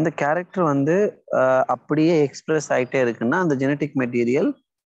 அந்த கேரக்டர் வந்து அப்படியே எக்ஸ்பிரஸ் ஆகிட்டே இருக்குன்னா அந்த ஜெனட்டிக் மெட்டீரியல்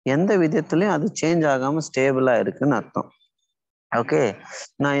எந்த விதத்துலயும் அது சேஞ்ச் ஆகாம ஸ்டேபிளா இருக்குன்னு அர்த்தம். ஓகே,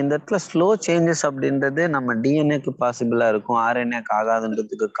 நான் இந்த இடத்துல ஸ்லோ சேஞ்சஸ் அப்படின்றது நம்ம டிஎன்ஏக்கு பாசிபிளா இருக்கும், ஆர்என்ஏக்கு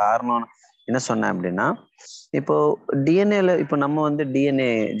ஆகாதுன்றதுக்கு காரணம் என்ன சொன்னேன் அப்படின்னா, இப்போ டிஎன்ஏல இப்போ நம்ம வந்து டிஎன்ஏ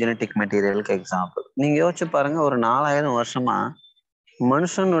ஜெனட்டிக் மெட்டீரியலுக்கு எக்ஸாம்பிள் நீங்க யோசிச்சு பாருங்க, ஒரு 4000 வருஷமா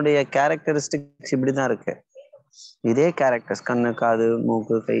மனுஷனுடைய கேரக்டரிஸ்டிக்ஸ் இப்படிதான் இருக்கு. இதே கேரக்டர்ஸ், கண்ணு, காது,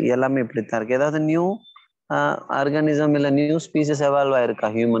 மூக்கு, கை எல்லாமே இப்படித்தான் இருக்கு. ஏதாவது நியூ ஆர்கானிசம் இல்ல நியூ ஸ்பீசிஸ் எவால்வ் ஆயிருக்கா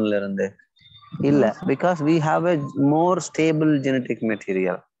ஹியூமன்ல இருந்து? இல்ல, because we have a more stable genetic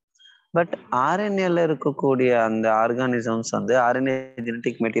material. But ஆர்என்ஏல இருக்கக்கூடிய அந்த ஆர்கானிசம்ஸ் வந்து ஆர்என்ஏ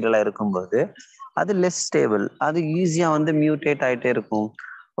ஜெனட்டிக் மெட்டீரியலா இருக்கும்போது அது லெஸ் ஸ்டேபிள், அது ஈஸியா வந்து மியூட்டேட் ஆயிட்டே இருக்கும்.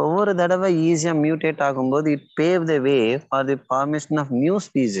 ஒவ்வொரு தடவை ஈஸியா மியூட்டேட் ஆகும்போது it பேவ் the way for the formation of new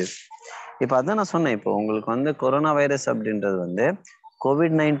species. இப்போ அதான் நான் சொன்னேன், இப்போ உங்களுக்கு வந்து கொரோனா வைரஸ் அப்படின்றது வந்து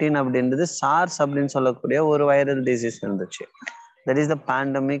COVID-19 அப்படின்றது சார்ஸ் அப்படின்னு சொல்லக்கூடிய ஒரு வைரல் டிசீஸ் இருந்துச்சு. That is the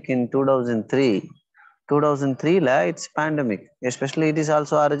pandemic in 2003. 2003ல it's pandemic, especially it is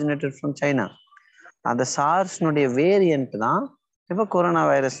also originated from China. அந்த சார்ஸ்னுடைய வேரியன்ட் தான் இப்போ கொரோனா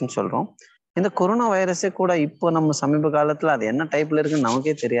வைரஸ்ன்னு சொல்றோம். இந்த கொரோனா வைரஸே கூட இப்போ நம்ம சமீப காலத்துல அது என்ன டைப்ல இருக்குன்னு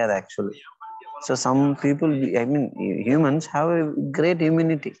நமக்கே தெரியாது actually. So some people, I mean humans have a great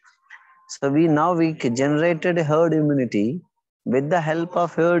immunity. So we generated herd immunity. With the help of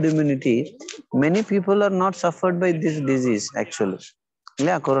herd immunity, many people are not suffered by this disease actually.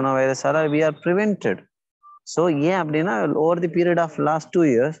 Yeah, coronavirus we are prevented. So yeah, அப்படின்னா over the period of last 2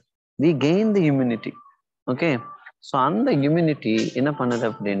 years, we gained the immunity. Okay, so அந்த immunity என்ன பண்ணுது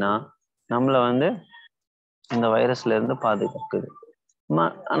அப்படின்னா நம்மள வந்து இந்த வைரஸ்ல இருந்து பாதுகாக்குது.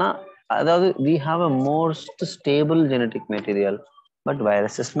 ஆனா அதாவது we have a most stable genetic material, but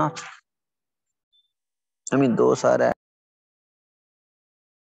virus is not. I mean, those are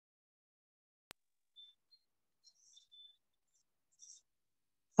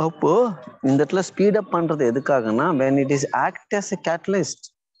அப்போ இந்த இடத்துல ஸ்பீட் அப் பண்றது எதுக்காகனா when it is act as a catalyst.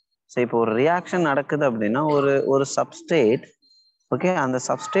 So இப்போ ஒரு ரியாக்ஷன் நடக்குது அப்படின்னா ஒரு சப்ஸ்டேட், ஓகே, அந்த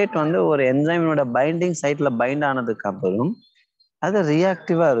சப்ஸ்டேட் வந்து ஒரு என்சைமோட பைண்டிங் சைட்ல பைண்ட் ஆனதுக்கு அப்புறம் அது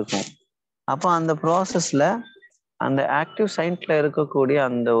ரியாக்டிவா இருக்கும். அப்போ அந்த ப்ராசஸ்ல அந்த ஆக்டிவ் சைட்ல இருக்கக்கூடிய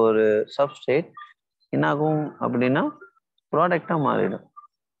அந்த ஒரு சப்ஸ்டேட் என்னாகும் அப்படின்னா ப்ராடக்டா மாறிடும்.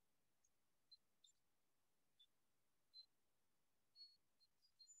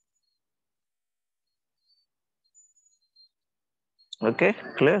 Okay,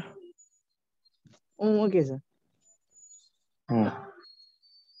 clear? Okay sir.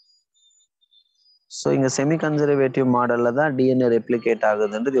 So இங்க செமி கன்சர்வேட்டிவ் மாடல்ல தான் டிஎன்ஏ ரெப்ளிகேட்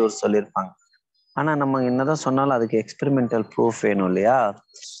ஆகுதுன்றது இவர் சொல்லியிருப்பாங்க. ஆனா நம்ம என்னதான் சொன்னாலும் அதுக்கு எக்ஸ்பெரிமெண்டல் ப்ரூஃப் வேணும் இல்லையா?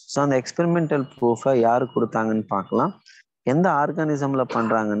 ஸோ அந்த எக்ஸ்பெரிமெண்டல் ப்ரூஃபை யாரு கொடுத்தாங்கன்னு பார்க்கலாம். எந்த ஆர்கானிசம்ல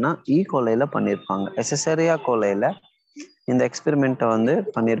பண்றாங்கன்னா கோலையில பண்ணியிருப்பாங்க. எசெரியா கோலையில இந்த எக்ஸ்பெரிமெண்ட்டை வந்து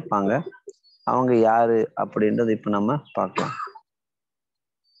பண்ணியிருப்பாங்க. அவங்க யாரு அப்படின்றது இப்ப நம்ம பார்க்கலாம்.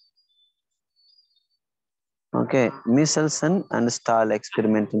 ஓகே, மீசல்சன் அண்ட் ஸ்டால்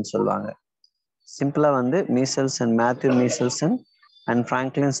எக்ஸ்பெரிமெண்ட்னு சொல்லுவாங்க. சிம்பிளா வந்து மீசல்சன், மேத்யூ மீசல்சன் அண்ட்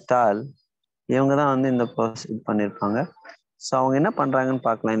பிராங்க்லின் ஸ்டால், இவங்க தான் வந்து இந்த ப்ராசஸ் பண்ணியிருப்பாங்க. ஸோ அவங்க என்ன பண்றாங்கன்னு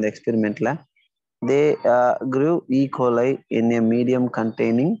பார்க்கலாம் இந்த எக்ஸ்பெரிமெண்ட்ல. They grew E. coli in a medium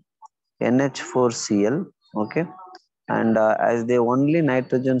containing NH4Cl, okay, and as the only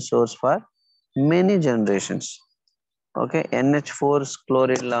nitrogen source for many generations. Okay, NH4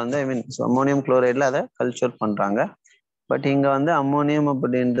 chloride வந்து ஐ மீன் அம்மோனியம் குளோரைட்ல அதை கல்ச்சர் பண்றாங்க. பட் இங்க வந்து அம்மோனியம்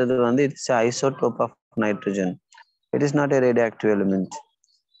அப்படின்றது வந்து it's isotope of nitrogen. It is not a radioactive element.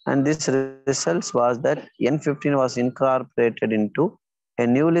 And this results was that N15 was incorporated into a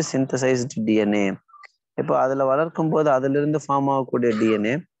newly synthesized DNA. இப்போ அதுல வளர்க்கும் போது அதுல இருந்து ஃபார்ம் ஆகக்கூடிய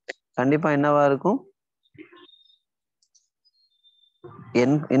டிஎன்ஏ கண்டிப்பா என்னவா இருக்கும்?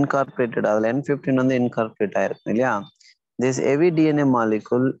 இன்கார்பரேட்டட். அதுல N15 வந்து இன்கார்பரேட் ஆயிருக்கும் இல்லையா? This heavy DNA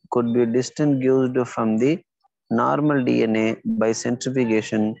molecule could be distinguished from the normal DNA by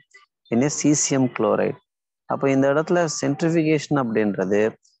centrifugation in a cesium chloride. அப்போ இந்த இடத்துல சென்ட்ரிஃபிகேஷன் அப்படின்றது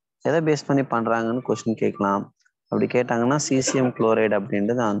எதை பேஸ் பண்ணி பண்றாங்கன்னு கொஸ்டின் கேட்கலாம். அப்படி கேட்டாங்கன்னா சீசியம் குளோரைடு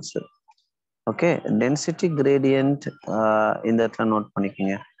அப்படின்றது ஆன்சர். ஓகே, டென்சிட்டி கிரேடியன்ட் இந்த இடத்துல நோட்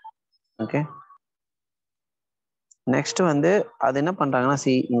பண்ணிக்கோங்க. ஓகே, நெக்ஸ்ட் வந்து அது என்ன பண்றாங்கன்னா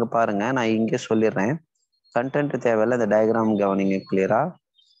இங்க பாருங்க, நான் இங்கே சொல்லிடுறேன். கண்டென்ட் தேவையில்ல, இந்த டயக்ராம் கவனிங்க கிளியரா.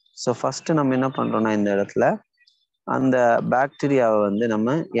 ஸோ ஃபர்ஸ்ட் நம்ம என்ன பண்றோம்னா இந்த இடத்துல அந்த பாக்டீரியாவை வந்து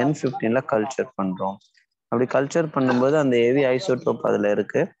நம்ம N15ல கல்ச்சர் பண்றோம். அப்படி கல்ச்சர் பண்ணும்போது அந்த ஹெவி ஐசோடோப் அதுல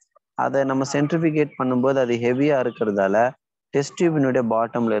இருக்கு. அதை நம்ம சென்ட்ரிஃபிகேட் பண்ணும்போது அது ஹெவியா இருக்கிறதால டெஸ்ட் டியூபினுடைய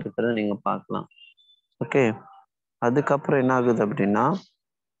பாட்டம்ல இருக்கிறத நீங்க பார்க்கலாம். ஓகே, அதுக்கப்புறம் என்ன ஆகுது அப்படின்னா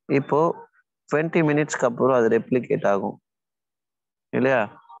இப்போ 20 மினிட்ஸ்க்கு அப்புறம் அது ரெப்ளிகேட் ஆகும் இல்லையா?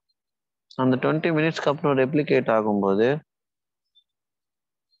 அந்த 20 மினிட்ஸ்க்கு அப்புறம் ரெப்ளிகேட் ஆகும்போது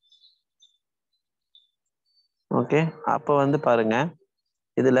ஓகே, அப்போ வந்து பாருங்க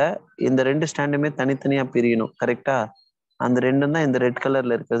இதுல இந்த ரெண்டு ஸ்டாண்டுமே தனித்தனியா பிரியணும். கரெக்டா? அந்த ரெண்டும் தான் இந்த ரெட்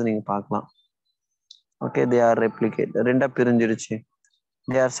கலர்ல இருக்கிறது நீங்க பார்க்கலாம். ஓகே, தே ஆர் ரெப்ளிகேட், ரெண்டா பிரிஞ்சிருச்சு,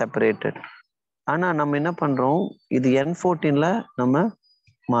 தே ஆர் செப்பரேட்டட். ஆனா நம்ம என்ன பண்றோம், இது N14ல நம்ம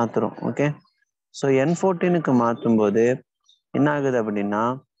மாத்துறோம். ஓகே, ஸோ N14க்கு மாற்றும் போது என்ன ஆகுது அப்படின்னா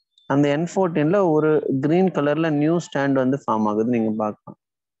அந்த N14ல ஒரு கிரீன் கலர்ல நியூ ஸ்டாண்ட் வந்து ஃபார்ம் ஆகுது, நீங்க பார்க்கலாம்.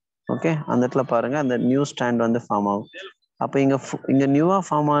 ஓகே, அந்த இடத்துல பாருங்க அந்த நியூ ஸ்டாண்ட் வந்து ஃபார்ம் ஆகும். அப்போ இங்க நியூவா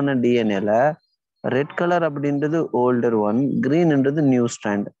ஃபார்ம் ஆன டிஎன்ஏல ரெட் கலர் அப்படின்றது older one, கிரீன்ன்றது new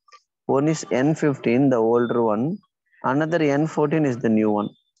stand. One is N15 the older one, another N14 is the new one.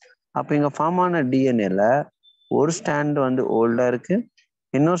 அப்போ இங்க ஃபார்ம் ஆன டிஎன்ஏல ஒரு ஸ்டாண்ட் வந்து ஓல்டா இருக்கு,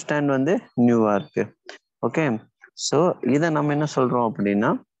 இன்னொரு ஸ்டாண்ட் வந்து நியூவா இருக்கு. ஓகே, ஸோ இதை நம்ம என்ன சொல்றோம்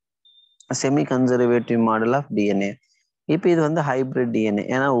அப்படின்னா semi conservative model of DNA. இப்போ இது வந்து ஹைபிரிட் டிஎன்ஏ,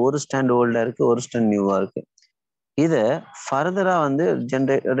 ஏன்னா ஒரு ஸ்டாண்ட் ஓல்டா இருக்கு, ஒரு ஸ்டாண்ட் நியூவா இருக்கு. இது ஃபர்தரா வந்து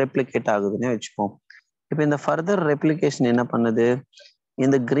ரெப்ளிகேட் ஆகுதுன்னே வச்சுப்போம். இப்போ இந்த ஃபர்தர் ரெப்ளிகேஷன் என்ன பண்ணுது,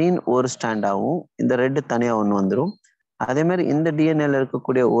 இந்த கிரீன் ஒரு ஸ்டாண்டாகவும் இந்த ரெட்டு தனியா ஒன்று வந்துடும். அதே மாதிரி இந்த டிஎன்ஏல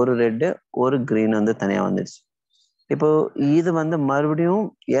இருக்கக்கூடிய ஒரு ரெட்டு ஒரு கிரீன் வந்து தனியா வந்துடுச்சு. இப்போ இது வந்து மறுபடியும்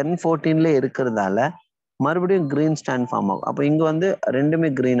N14ல இருக்கிறதால மறுபடியும் கிரீன் ஸ்டாண்ட் ஃபார்ம் ஆகும். அப்போ இங்க வந்து ரெண்டுமே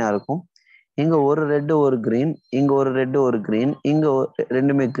கிரீனா இருக்கும். இங்க ஒரு ரெட்டு ஒரு கிரீன், இங்க ஒரு ரெட்டு ஒரு கிரீன், இங்க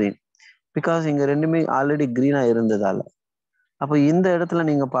ரெண்டுமே கிரீன். பிகாஸ் இங்க ரெண்டுமே ஆல்ரெடி கிரீனா இருந்ததால. அப்போ இந்த இடத்துல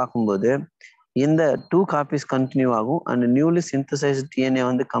நீங்க பார்க்கும்போது இந்த 2 காப்பீஸ் கண்டினியூ ஆகும். அண்ட் நியூலி சிந்தசைஸ்ட் டிஎன்ஏ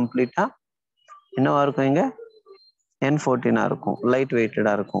வந்து கம்ப்ளீட்டா என்னவா இருக்கும், இங்க N14 இருக்கும், லைட்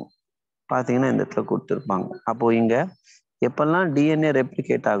வெயிட்டடா இருக்கும். பாத்தீங்கன்னா இந்த இடத்துல கொடுத்துருப்பாங்க. அப்போ இங்க எப்பெல்லாம் டிஎன்ஏ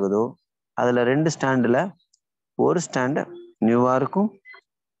ரெப்ளிகேட் ஆகுதோ அதுல ரெண்டு ஸ்டாண்டுல ஒரு ஸ்டாண்ட் நியூவா இருக்கும்,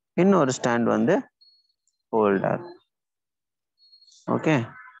 இன்னொரு ஸ்டாண்ட் வந்து ஓல்டா. Okay,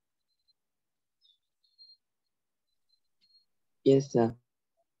 Yes, sir.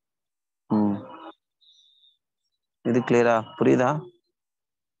 இது கிளியரா புரியுதா?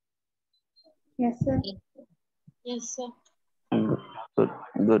 Yes, sir. Yes, sir. Good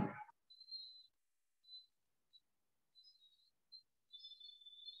good.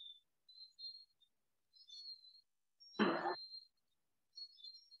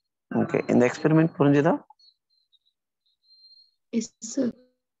 Okay, இந்த எக்ஸ்பெரிமெண்ட் புரிஞ்சுதா? Yes, sir.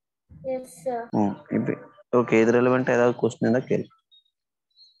 Yes, sir. இப்போ ஓகே, இது ரெலவெண்டா ஏதாவது கொஸ்டின் இருந்தா கேளு.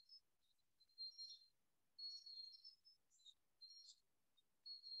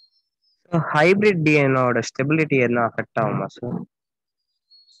 ஹைபிரிட் டிஎன்ஏவோட ஸ்டெபிலிட்டி என்ன அஃபெக்ட் ஆகுமா சார்?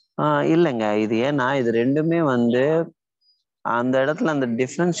 இல்லைங்க, இது ஏன்னா இது ரெண்டுமே வந்து அந்த இடத்துல அந்த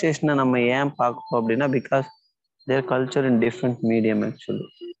டிஃபரன்சியேஷனை நம்ம ஏன் பார்க்கணும் அப்படின்னா because there culture in different medium actually.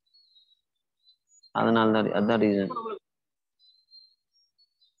 அதனால தான், அதுதான் ரீசன்.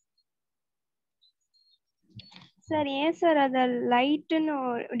 சார் ஏன் சார் அதை லைட்டுன்னு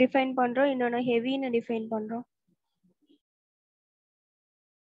டிஃபைன் பண்றோம், இன்னொன்று ஹெவின்னு டிஃபைன் பண்றோம்?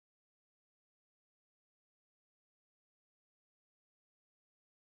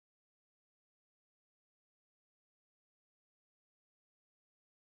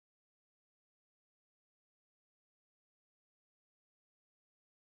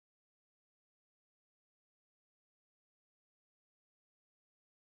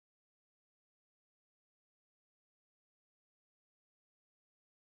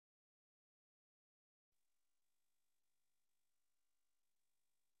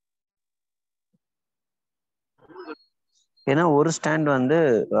 ஏன்னா ஒரு ஸ்டாண்ட் வந்து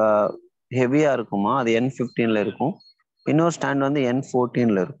ஹெவியா இருக்குமா, அது N15ல இருக்கும், இன்னொரு ஸ்டாண்ட் வந்து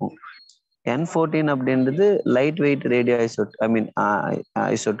N14ல இருக்கும். N14 அப்படின்றது light weight radio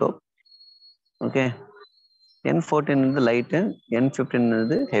isotope. Okay, N14 light,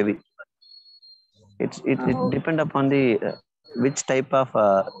 N15 heavy. It depend upon the which type of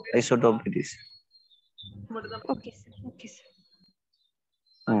isotope it is. Okay sir, okay sir.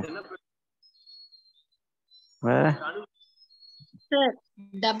 வேற சார்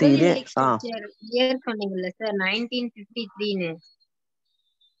டபுள் இதே ஹெலிக்ஸ் ஸ்ட்ரக்சர் இயர் சொன்னீங்கல்ல சார் 1953 னு.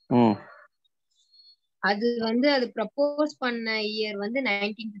 அது அது propose பண்ண year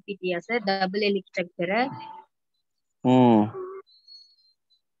 1953 sir, double helix structure.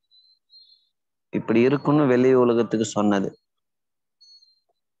 இப்படி இருக்குன்னு வெளி உலகத்துக்கு சொன்னது.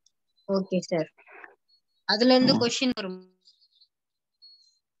 Okay sir. அதுல இருந்து क्वेश्चन வரும்.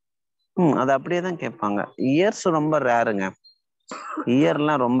 அது அப்படியே தான் கேட்பாங்க. இயர்ஸ் ரொம்ப ரேருங்க.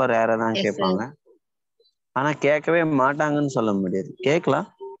 இயர்லாம் ரொம்ப ரேரா தான் கேட்பாங்க. ஆனா கேட்கவே மாட்டாங்கன்னு சொல்ல முடியாது. கேட்கலாம்,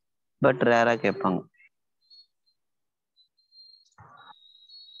 பட் ரேரா கேட்பாங்க.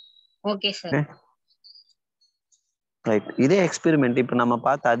 Okay sir. ரைட். இதே எக்ஸ்பெரிமெண்ட் இப்போ நம்ம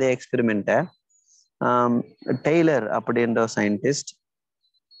பார்த்த அதே எக்ஸ்பெரிமெண்ட்டை டெய்லர் அப்படின்ற சயின்டிஸ்ட்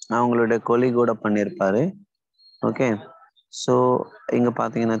அவங்களோட கொலீகோட பண்ணியிருப்பாரு. ஓகே, ஸோ இங்க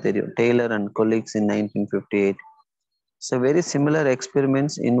பார்த்தீங்கன்னா தெரியும், Taylor and colleagues in 1958. So very similar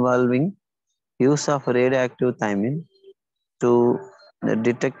experiments involving use of radioactive thymine to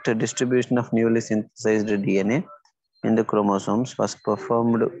detect distribution of newly synthesized DNA in the chromosomes was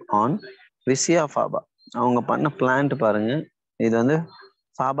performed on Vicia faba. அவங்க பண்ண plant பாருங்க, இது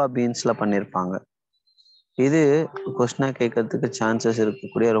ஃபாபா பீன்ஸ்ல பண்ணியிருப்பாங்க. இது கொஸ்டினா கேட்கறதுக்கு சான்சஸ்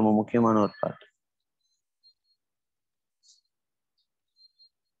இருக்கக்கூடிய ரொம்ப முக்கியமான ஒரு பார்ட்.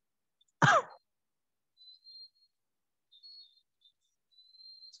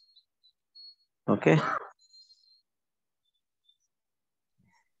 ஓகே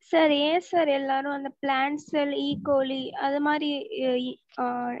சார், ஏன் சார் எல்லாரும் அந்த பிளான்ட் செல் ஈகோலி அது மாதிரி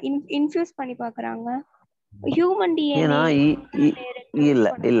இன்ஃபியூஸ் பண்ணி பாக்குறாங்க? ஹியூமன் ஏன்னா இல்ல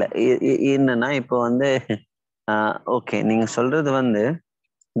இல்ல என்னன்னா இப்போ ஓகே, நீங்க சொல்றது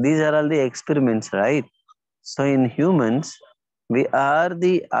these are all the experiments, right? So in humans we are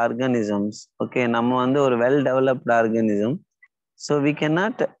the organisms. Okay, நம்ம ஒரு well developed organism, so we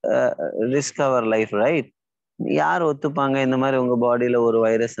cannot risk our life, right? யார் ஒத்துப்பாங்க இந்த மாதிரி உங்க பாடியில ஒரு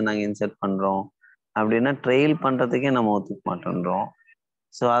வைரஸ் நாங்க இன்சர்ட் பண்றோம் அப்படின்னா ட்ரெயில் பண்றதுக்கே நம்ம ஒத்துக்க மாட்டோன்றோம்.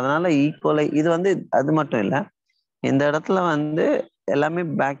 ஸோ அதனால ஈக்குவலை இது அது மட்டும் இல்லை, இந்த இடத்துல எல்லாமே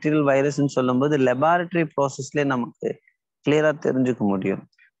பாக்டீரியல் வைரஸ்ன்னு சொல்லும்போது லெபார்டரி ப்ராசஸ்லேயே நமக்கு கிளியரா தெரிஞ்சுக்க முடியும்.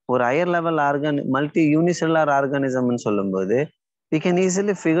 ஒரு ஹையர் லெவல் மல்டி யூனிசெல்லுலர் ஆர்கானிசம்னு சொல்லும்போது we can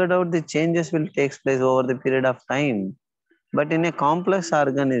easily figure out the changes will take place over the period of time. But in a complex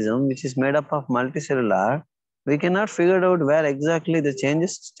organism which is made up of multicellular, we cannot figure out where exactly the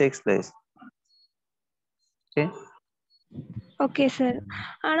changes takes place. Okay sir.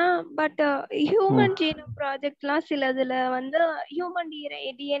 ஆனா but human genome ப்ராஜெக்ட்லாம் சிலதுல human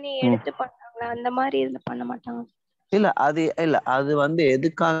DNA எடுத்து பண்ணாங்களா? அந்த மாதிரி இதுல பண்ண மாட்டாங்க. இல்ல அது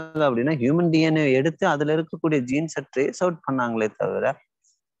எதுக்காக அப்படின்னா ஹியூமன் டிஎன்ஏ எடுத்து அதுல இருக்கக்கூடிய ஜீன்ஸை ட்ரேஸ் அவுட் பண்ணாங்களே தவிர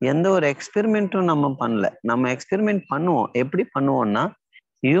எந்த ஒரு எக்ஸ்பெரிமெண்ட்டும் நம்ம பண்ணல. நம்ம எக்ஸ்பெரிமெண்ட் பண்ணுவோம். எப்படி பண்ணுவோம்னா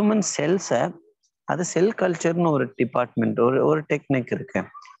ஹியூமன் செல்ஸை அது செல் கல்ச்சர்னு ஒரு டிபார்ட்மெண்ட் ஒரு டெக்னிக் இருக்கு.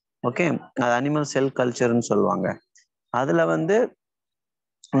 ஓகே, அது அனிமல் செல் கல்ச்சர்னு சொல்லுவாங்க. அதுல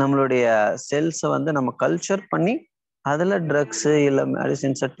நம்மளுடைய செல்ஸை நம்ம கல்ச்சர் பண்ணி அதுல ட்ரக்ஸ் இல்ல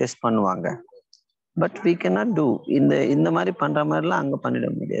மெடிசின்ஸை டெஸ்ட் பண்ணுவாங்க. பட் we cannot do இந்த மாதிரி பண்ற மாதிரிலாம் அங்க பண்ணிட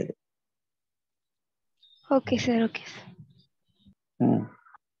முடியாது. Okay sir. Okay sir.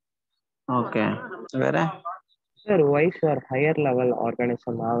 Okay, வேற sir, why sir higher level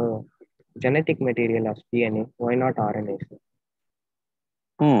organism have genetic material as DNA? Why not RNA?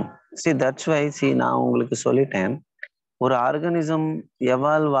 see that's why நான் உங்களுக்கு சொல்லிட்டேன், ஒரு ஆர்கானிசம்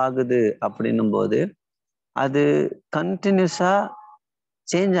எவால்வ் ஆகுது அப்படின்னும் போது அது கண்டினியூஸா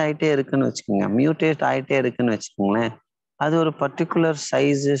சேஞ்ச் ஆகிட்டே இருக்குன்னு வச்சுக்கோங்க, மியூட்டேட் ஆகிட்டே இருக்குன்னு வச்சுக்கோங்களேன். அது ஒரு particular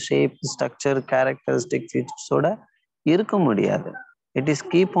size, shape, structure, characteristic ஃபீச்சர்ஸோட இருக்க முடியாது. It is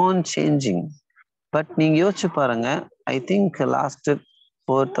keep on changing. But நீங்க யோசிச்சு பாருங்க, I think last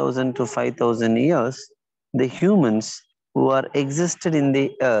 4000 to 5000 years the humans who are existed in the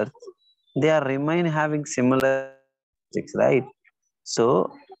earth, they are remain having similar things, right? So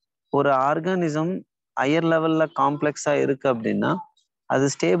ஒரு organism higher லெவல்ல காம்ப்ளெக்ஸா இருக்கு அப்படின்னா அது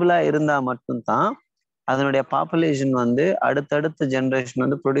ஸ்டேபிளா இருந்தா மட்டும்தான் அதனுடைய பாப்புலேஷன் அடுத்தடுத்த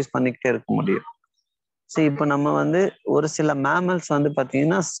ஜெனரேஷன் ப்ரொடியூஸ் பண்ணிக்கிட்டே இருக்க முடியும். சரி, இப்போ நம்ம ஒரு சில மேமல்ஸ்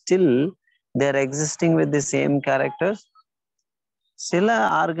பார்த்தீங்கன்னா still there existing with the same characters. சில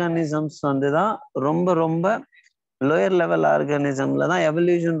ஆர்கானிசம்ஸ் தான் ரொம்ப ரொம்ப லோயர் லெவல் ஆர்கானிசம்ல தான்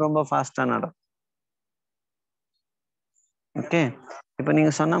எவல்யூஷன் ரொம்ப ஃபாஸ்டா நடக்கும். ஓகே, இப்போ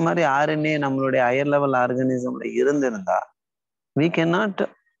நீங்க சொன்ன மாதிரி ஆர்என்ஏ நம்மளுடைய ஹையர் லெவல் ஆர்கானிசம்ல இருந்திருந்தா we cannot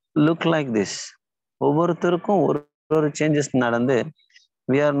look like this. ஒவ்வொருத்தருக்கும் ஒரு சேஞ்சஸ் நடந்து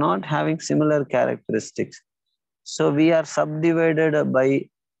we are not having similar characteristics, so we are subdivided by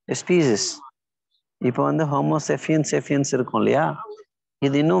species. இப்போ ஹோமோசெஃபியன்ஸ் இருக்கும் இல்லையா,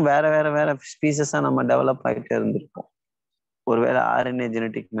 இது இன்னும் வேற வேற வேற ஸ்பீசஸா நம்ம டெவலப் ஆகிட்டே இருந்திருக்கோம் ஒருவேளை ஆர்என்ஏ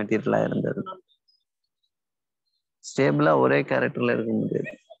ஜெனட்டிக் மெட்டீரியலா இருந்தது. ஸ்டேபிளா ஒரே கேரக்டர்ல இருக்க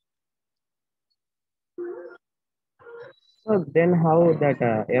முடியாது. So then how that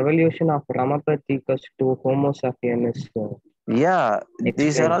evolution of Ramapithecus to Homo sapiens is Yeah,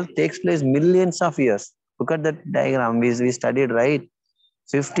 these are explained? all takes place millions of years. Look at that diagram we studied, right?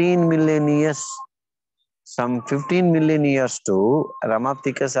 15 million years. Some 15 million years to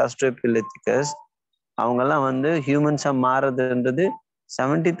Ramapithecus australopithecus அவங்கெல்லாம் வந்து ஹியூமன்ஸா மாறுதுன்றது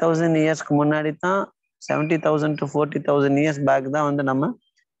 70,000 இயர்ஸ்க்கு முன்னாடி தான். 70,000 to 40,000 years back தான் வந்து நம்ம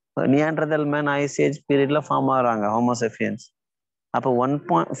Neanderthal man ice age பீரியட்ல form ஆகுறாங்க ஹோமோசெஃபியன்ஸ். அப்போ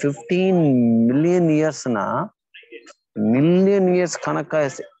 1.15 மில்லியன் இயர்ஸ்னா மில்லியன் இயர்ஸ் கணக்கா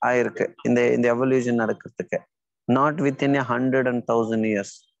ஆயிருக்கு இந்த இந்த எவல்யூஷன் நடக்கிறதுக்கு. Not with in 100 and 1000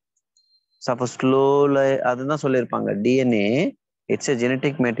 years. அப்போ ஸ்லோல அதுதான் சொல்லியிருப்பாங்க, DNA it's a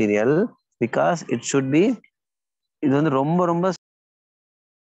genetic material because it should be, இது வந்து ரொம்ப ரொம்ப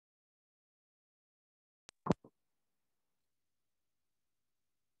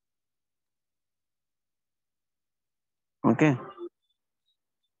okay.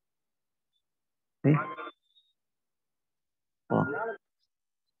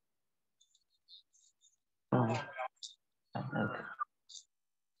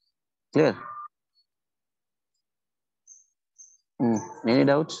 Clear? Any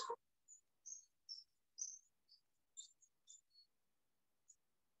doubts?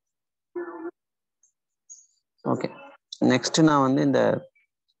 Okay, next நான் வந்து இந்த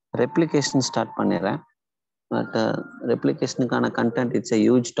ரெப்ளிகேஷன் ஸ்டார்ட் பண்ணிடுறேன். But ரெப்ளிகேஷனுக்கான content it's a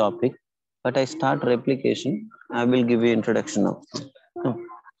huge topic. But I start replication. I will give you introduction of.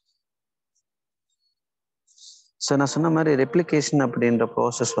 So நான் சொன்ன மாதிரி ரெப்ளிகேஷன் அப்படின்ற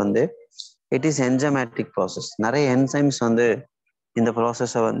ப்ராசஸ் வந்து இட் இஸ் என்சைமேட்டிக் ப்ராசஸ். நிறைய என்சைம்ஸ் வந்து இந்த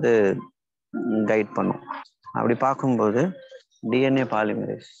ப்ராசஸை வந்து கைட் பண்ணும். அப்படி பார்க்கும்போது DNA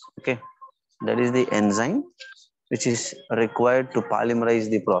polymerase, okay, that is the enzyme which is required to polymerize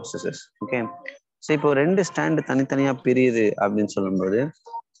the processes. Okay, so இப்போ 2 ஸ்டாண்டு தனித்தனியாக பிரியுது அப்படின்னு சொல்லும்போது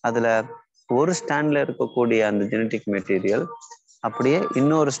அதில் ஒரு ஸ்டாண்டில் இருக்கக்கூடிய அந்த ஜெனட்டிக் மெட்டீரியல் அப்படியே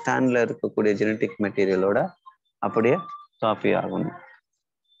இன்னொரு ஸ்டாண்டில் இருக்கக்கூடிய ஜெனட்டிக் மெட்டீரியலோட அப்படியே காப்பி ஆகணும்.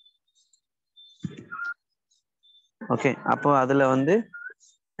 ஓகே, அப்போ அதில் வந்து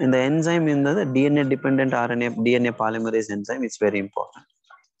இந்த என்சைம் இருந்தது DNA depend RNA DNA polymerase enzyme it's very important.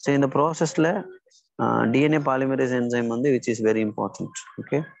 So இந்த ப்ராசஸில் DNA polymerase enzyme வந்து which is very important.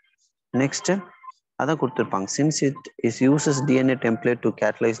 Okay, next அதான் கொடுத்துருப்பாங்க. Since it uses DNA template to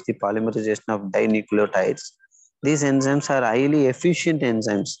catalyze the polymerization of dinucleotides, these enzymes are highly efficient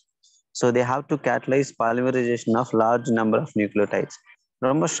enzymes. So they have to catalyze polymerization of large number of nucleotides.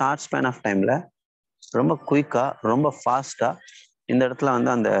 ரொம்ப short span of டைம்ல ரொம்ப குயிக்கா ரொம்ப ஃபாஸ்டா இந்த இடத்துல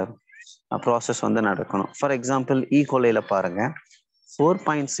வந்து அந்த ப்ராசஸ் வந்து நடக்கணும். ஃபார் எக்ஸாம்பிள் ஈகோலையில் பாருங்க,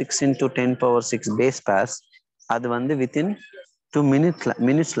 4.6 into 10 power 6 base pairs, அது வந்து within 2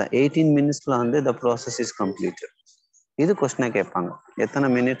 minutes 18 minutesல வந்து the process is completed. இது கொஸ்டினா கேட்பாங்க, எத்தனை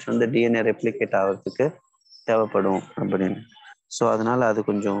மினிட்ஸ் வந்து டிஎன்ஏ ரெப்ளிகேட் ஆகிறதுக்கு தேவைப்படும் அப்படின்னு. ஸோ அதனால அது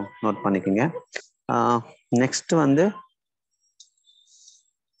கொஞ்சம் நோட் பண்ணிக்கோங்க. நெக்ஸ்ட் வந்து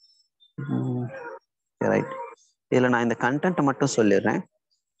ரைட், இதில் நான் இந்த கண்டென்ட் மட்டும் சொல்லிடுறேன்.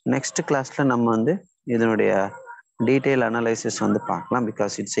 நெக்ஸ்ட் கிளாஸ்ல நம்ம வந்து இதனுடைய டீடைல் அனலைசிஸ் வந்து பார்க்கலாம்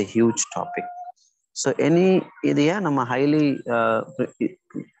because it's a huge topic. So any இதையா நம்ம ஹைலி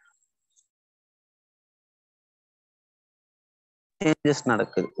சேஞ்சஸ்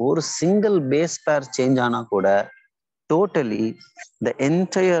நடக்குது. ஒரு சிங்கிள் பேஸ் பேர் சேஞ்ச் ஆனா கூட டோட்டலி த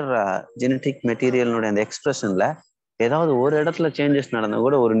என்டையர் ஜெனட்டிக் மெட்டீரியல்னுடைய அந்த எக்ஸ்பிரஷன்ல ஏதாவது ஒரு இடத்துல சேஞ்சஸ் நடந்தா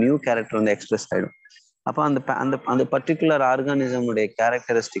கூட ஒரு நியூ கேரக்டர் வந்து எக்ஸ்பிரஸ் ஆயிடும். அப்போ அந்த அந்த அந்த பர்டிகுலர் ஆர்கானிசமுடைய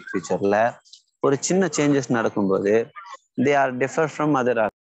கேரக்டரிஸ்டிக் ஃபீச்சர்ல ஒரு சின்ன சேஞ்சஸ் நடக்கும்போது they are differ from other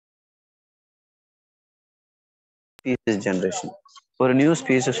species generation. ஒரு நியூ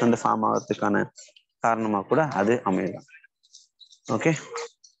ஸ்பீசிஸ் வந்து ஃபார்ம் ஆகிறதுக்கான காரணமா கூட அது அமையலாம். ஓகே,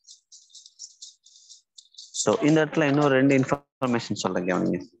 ஸோ இந்த இடத்துல இன்னொரு 2 இன்ஃபர்மேஷன்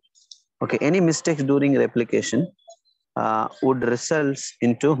சொல்றேன். Okay, any mistakes touring replication would result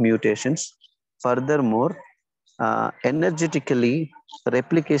into mutations. Furthermore, energetically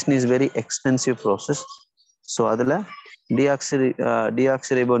replication is very expensive process. So adula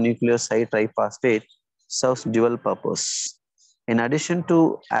deoxyribonucleoside triphosphate serves dual purpose. In addition to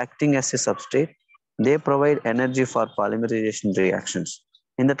acting as a substrate, they provide energy for polymerization reactions.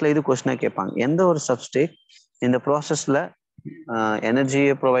 இந்த இடத்துல இது கொஸ்டினா கேட்பாங்க, எந்த ஒரு substate இந்த ப்ராசஸ்ல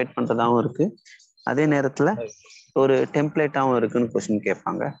எனர்ஜியை provide பண்றதாகவும் இருக்கு, அதே நேரத்துல ஒரு டெம்ப்ளேட்டாகவும் இருக்குன்னு கொஸ்டின்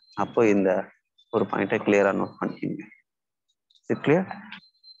கேட்பாங்க. அப்போ இந்த ஒரு பாயிண்டை கிளியரா நோட் பண்ணிக்கோங்க. Is clear?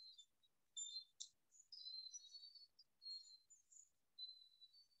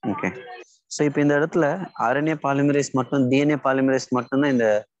 ஓகே, ஸோ இப்போ இந்த இடத்துல RNA பாலிமரேஸ் மட்டும் DNA பாலிமரேஸ் மட்டும்தான் இந்த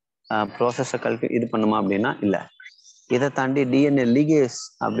ப்ராசஸை இது பண்ணுமா அப்படின்னா இல்லை. இதை தாண்டி DNA லிகேஸ்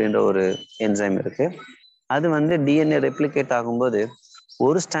அப்படின்ற ஒரு என்சைம் இருக்கு. அது வந்து DNA ரெப்ளிகேட் ஆகும்போது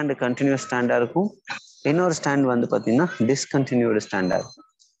ஒரு ஸ்டாண்டு கண்டினியூஸ் ஸ்டாண்டா இருக்கும், இன்னொரு ஸ்டாண்ட் வந்து பார்த்தீங்கன்னா டிஸ்கண்டினியூடு ஸ்டாண்டா இருக்கும்.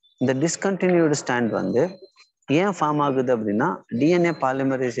 இந்த டிஸ்கண்டினியூடு ஸ்டாண்ட் வந்து ஏன் ஃபார்ம் ஆகுது அப்படின்னா DNA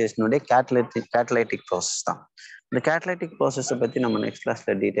பாலிமரைசேஷனுடைய கேட்டலைட்டிக் ப்ராசஸ் தான். இந்த கேட்டலைட்டிக் ப்ராசஸை பற்றி நம்ம நெக்ஸ்ட்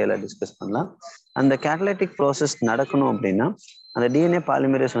கிளாஸ்ல டீட்டெயிலாக டிஸ்கஸ் பண்ணலாம். அந்த கேட்டலைட்டிக் ப்ராசஸ் நடக்கணும் அப்படின்னா அந்த DNA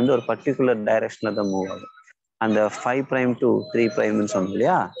பாலிமரேஸ் வந்து ஒரு பர்டிகுலர் டைரக்ஷன்ல தான் மூவ் ஆகும். அந்த 5' to 3' சொன்னோம்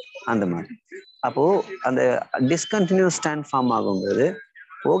இல்லையா, அந்த மாதிரி. அப்போ அந்த டிஸ்கண்டினியூஸ் ஸ்டாண்ட் ஃபார்ம் ஆகும்போது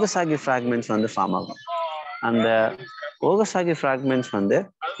ஓகசாகி ஃப்ராக்மெண்ட்ஸ் வந்து ஃபார்ம் ஆகும். அந்த ஓகசாகி ஃப்ராக்மெண்ட்ஸ் வந்து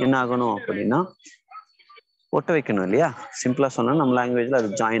என்ன ஆகணும் அப்படின்னா ஒட்ட வைக்கணும் இல்லையா. சிம்பிளா சொன்னா நம்ம லாங்குவேஜ்ல அது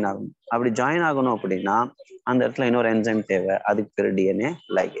ஜாயின் ஆகணும். அப்படி ஜாயின் ஆகணும் அப்படின்னா அந்த இடத்துல இன்னொரு என்சைம் தேவை, அதுக்கு பேர் DNA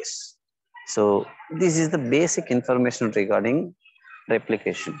ligase. So this is the basic information regarding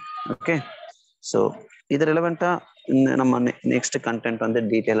replication. Okay, so இது ரிலவெண்டா நம்ம நெக்ஸ்ட் கண்டென்ட் வந்து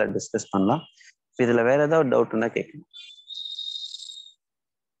டீட்டெயிலாக டிஸ்கஸ் பண்ணலாம். இதுல வேற ஏதாவது டவுட் இருந்தா கேட்கணும்.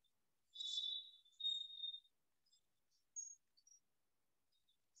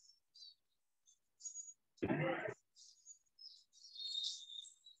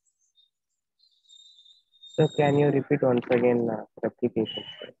 So can you repeat once again replication?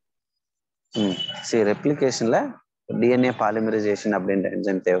 சரி, ரெப்ளிகேஷன்ல DNA பாலிமரைசேஷன் அப்படின்ற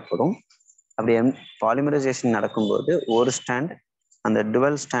என்சைம் தேவைப்படும். அப்படி பாலிமரைசேஷன் நடக்கும்போது ஒரு ஸ்டாண்ட், அந்த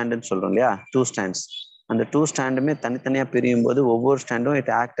டுவெல் ஸ்டாண்டுன்னு சொல்றோம் இல்லையா, 2 ஸ்டாண்ட்ஸ், அந்த 2 ஸ்டாண்டுமே தனித்தனியா பிரியும் போது ஒவ்வொரு ஸ்டாண்டும்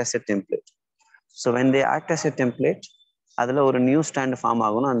it act as a template. So when they act as a template அதுல ஒரு நியூ ஸ்டாண்ட் ஃபார்ம்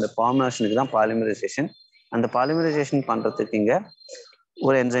ஆகணும். அந்த ஃபார்மேஷனுக்கு தான் பாலிமரைசேஷன். அந்த பாலிமரைசேஷன் பண்றதுக்கு இங்க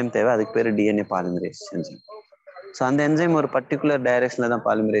ஒரு என்சைம் தேவை, அதுக்கு பேர் DNA பாலிமரேஸ் என்சைம். ஸோ அந்த என்சைம் ஒரு பர்டிகுலர் டைரக்ஷன்ல தான்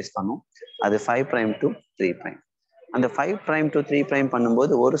பாலிமரைஸ் பண்ணும். அது 5' to 3'. அந்த 5' to 3'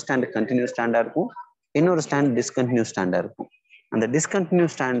 பண்ணும்போது ஒரு ஸ்டாண்ட் கண்டினியூஸ் ஸ்டாண்டா இருக்கும், இன்னொரு ஸ்டாண்ட் டிஸ்கண்டினியூஸ் ஸ்டாண்டா இருக்கும். அந்த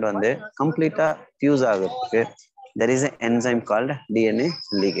டிஸ்கண்டினியூஸ் ஸ்டாண்ட் வந்து கம்ப்ளீட்டா ஃபியூஸ் ஆகிறதுக்கு there is an enzyme called DNA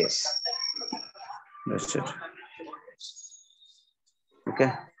ligase. That's it.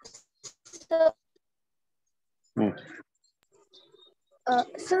 Okay.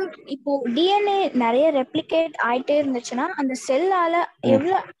 Sir இப்போ டிஎன்ஏ நிறைய ரெப்ளிகேட் ஆயிட்டே இருந்துச்சுன்னா அந்த செல்லால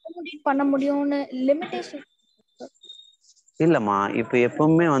எவ்வளவு அகாமடேட் பண்ண முடியும்னு லிமிடேஷன் இல்லம்மா, இப்போ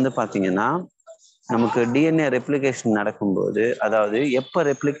எப்பவுமே வந்து பாத்தீங்கன்னா நமக்கு DNA ரெப்ளிகேஷன் நடக்கும்போது, அதாவது எப்ப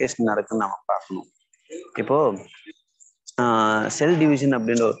ரெப்ளிகேஷன் நடக்குன்னு நம்ம பார்க்கணும். இப்போ செல் டிவிஷன்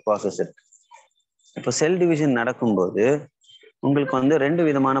அப்படின்ற ஒரு ப்ராசஸ் இருக்கு. இப்போ செல் டிவிஷன் நடக்கும்போது உங்களுக்கு வந்து 2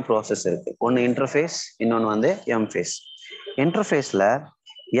 விதமான ப்ராசஸ் இருக்கு. ஒன்று இன்டர்ஃபேஸ், இன்னொன்று வந்து எம் ஃபேஸ். இன்டர்ஃபேஸ்ல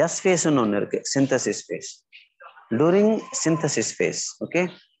எஸ் ஃபேஸ்ன்னு ஒன்று இருக்கு, synthesis face. Touring synthesis face, okay,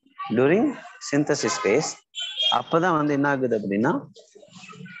 touring synthesis face அப்பதான் வந்து என்ன ஆகுது அப்படின்னா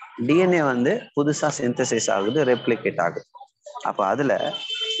DNA வந்து புதுசா சிந்தசிஸ் ஆகுது, ரெப்ளிகேட் ஆகுது. அப்ப அதுல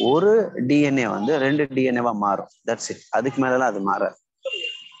ஒரு DNA வந்து 2 DNAவா மாறும். That's it. அதுக்கு மேலலாம் அது மாறாது.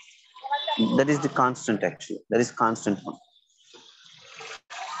 That is the constant. Actually that is constant one.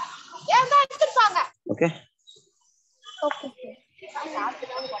 Okay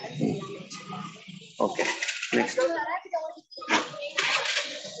okay, next.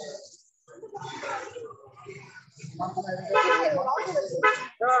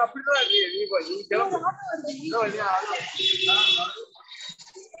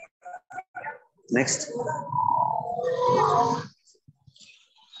 Next.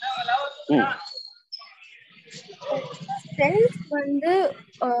 Cells வந்து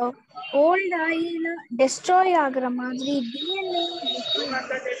ஓல்ட் ஆயினா டெஸ்ட்ராய் ஆகுற மாதிரி DNA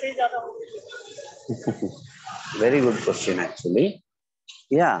Very good question actually.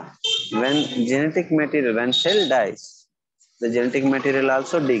 Yeah, when genetic material, when cell dies, the genetic material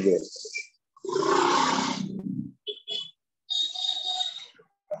also degrades.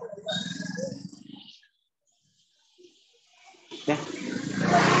 Okay.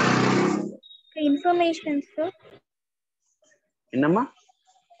 Information sir, என்னம்மா?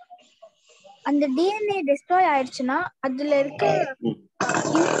 அந்த DNA destroy ஆயிடுச்சுன்னா அதுல இருக்க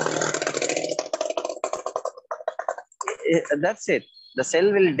That's it. The cell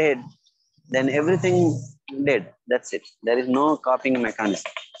will dead, then everything dead. That's it. There is no copying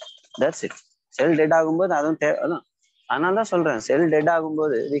mechanism. That's it. Cell dead ஆகும்போது அதுவும் அதனால தான் சொல்றேன், செல் டெட்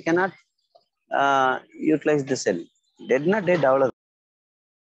ஆகும்போது we cannot utilize the cell. Deadனா dead, அவ்வளவு.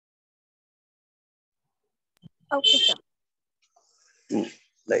 Okay sir.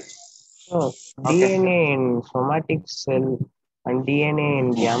 Right. So DNA in somatic cell and DNA in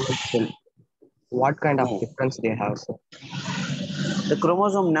gamete cell, what kind of difference they have, sir? the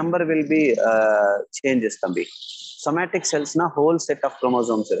chromosome number will be changes தம்பி. somatic cells na whole set of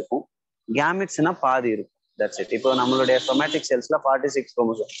chromosomes இருக்கும், gametes na பாதி இருக்கும். that's it. இப்போ நம்மளுடைய somatic cells ல 46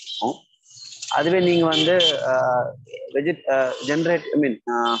 chromosomes இருக்கும். அதுவே நீங்க வந்து generate I mean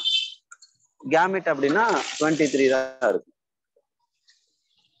gamete அப்படின்னா 23 தான் இருக்கும்.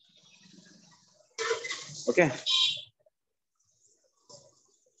 ஓகே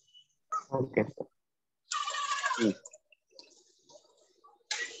ஓகே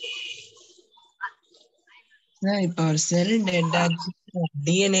சார் இப்போ ஒரு செல் டெட் ஆச்சு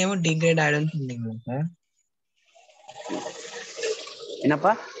டிஎன்ஏவும் டிகிரேட் ஆயிடும்னு சொன்னீங்களா சார்?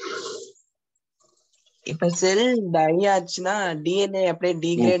 என்னப்பா? இப்ப செல் டை ஆச்சுன்னா டிஎன்ஏ அப்படியே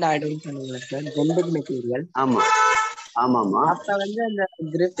டிகிரேட் ஆயிடும்னு சொன்னீங்களா சார்? Genetic material. ஆமா ஆமாமா. அப்ப வந்து அந்த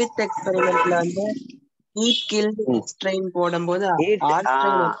கிரிஃபித் எக்ஸ்பெரிமெண்ட்ல வந்து ஹீட் கில்ட் ஸ்ட்ரெயின் போடும்போது heat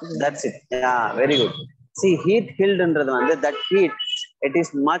that's it. yeah, very good. see heat killed ன்றது வந்து that heat it is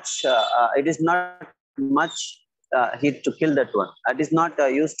it is not much heat to kill that one. It is not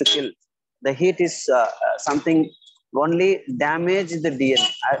used to kill. The heat is something only damage the DNA.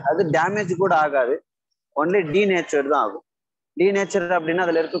 அது damage கூட ஆகாது, only denatured தான் ஆகும். denatured அப்படின்னா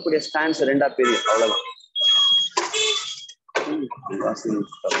அதுல இருக்கக்கூடிய strands ரெண்டா பிரியும், அவ்வளவுதான்.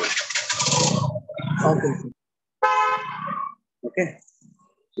 okay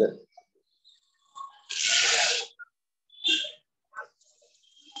good.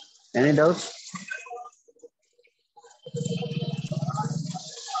 any doubts?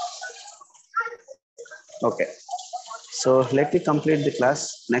 okay, so let me complete the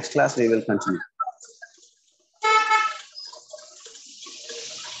class. Next class we will continue.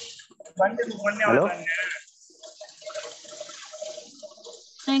 hello.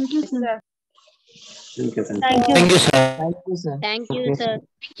 Thank you, sir. thank you, Thank you. Thank you, sir. Thank you, sir. Thank you, sir.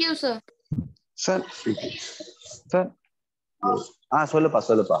 Thank you, sir. Sir sir சொல்லுப்பா.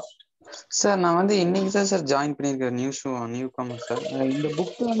 Sir நான் வந்து இன்னைக்கு தான் sir join பண்ணியிருக்கேன், new Qamar sir. இந்த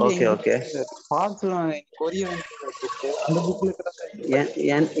book வந்து okay பார்ட்ஸ்லாம் Korean book, அந்த புக்ல இருக்கிற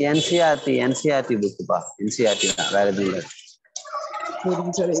என்சிஆர்டி புக்குப்பா. என்சிஆர்டி தான், வேற எதுவும் இல்லை.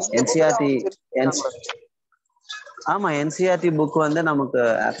 என்சிஆர்டி ஆமா, என்சிஆர்டி புக் வந்து நமக்கு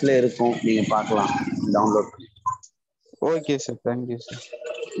ஆப்ல இருக்கும், நீங்க பார்க்கலாம், டவுன்லோட் பண்ணி. Okay sir, thank you sir.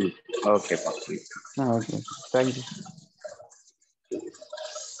 ஓகேப்பா. Okay, thank you.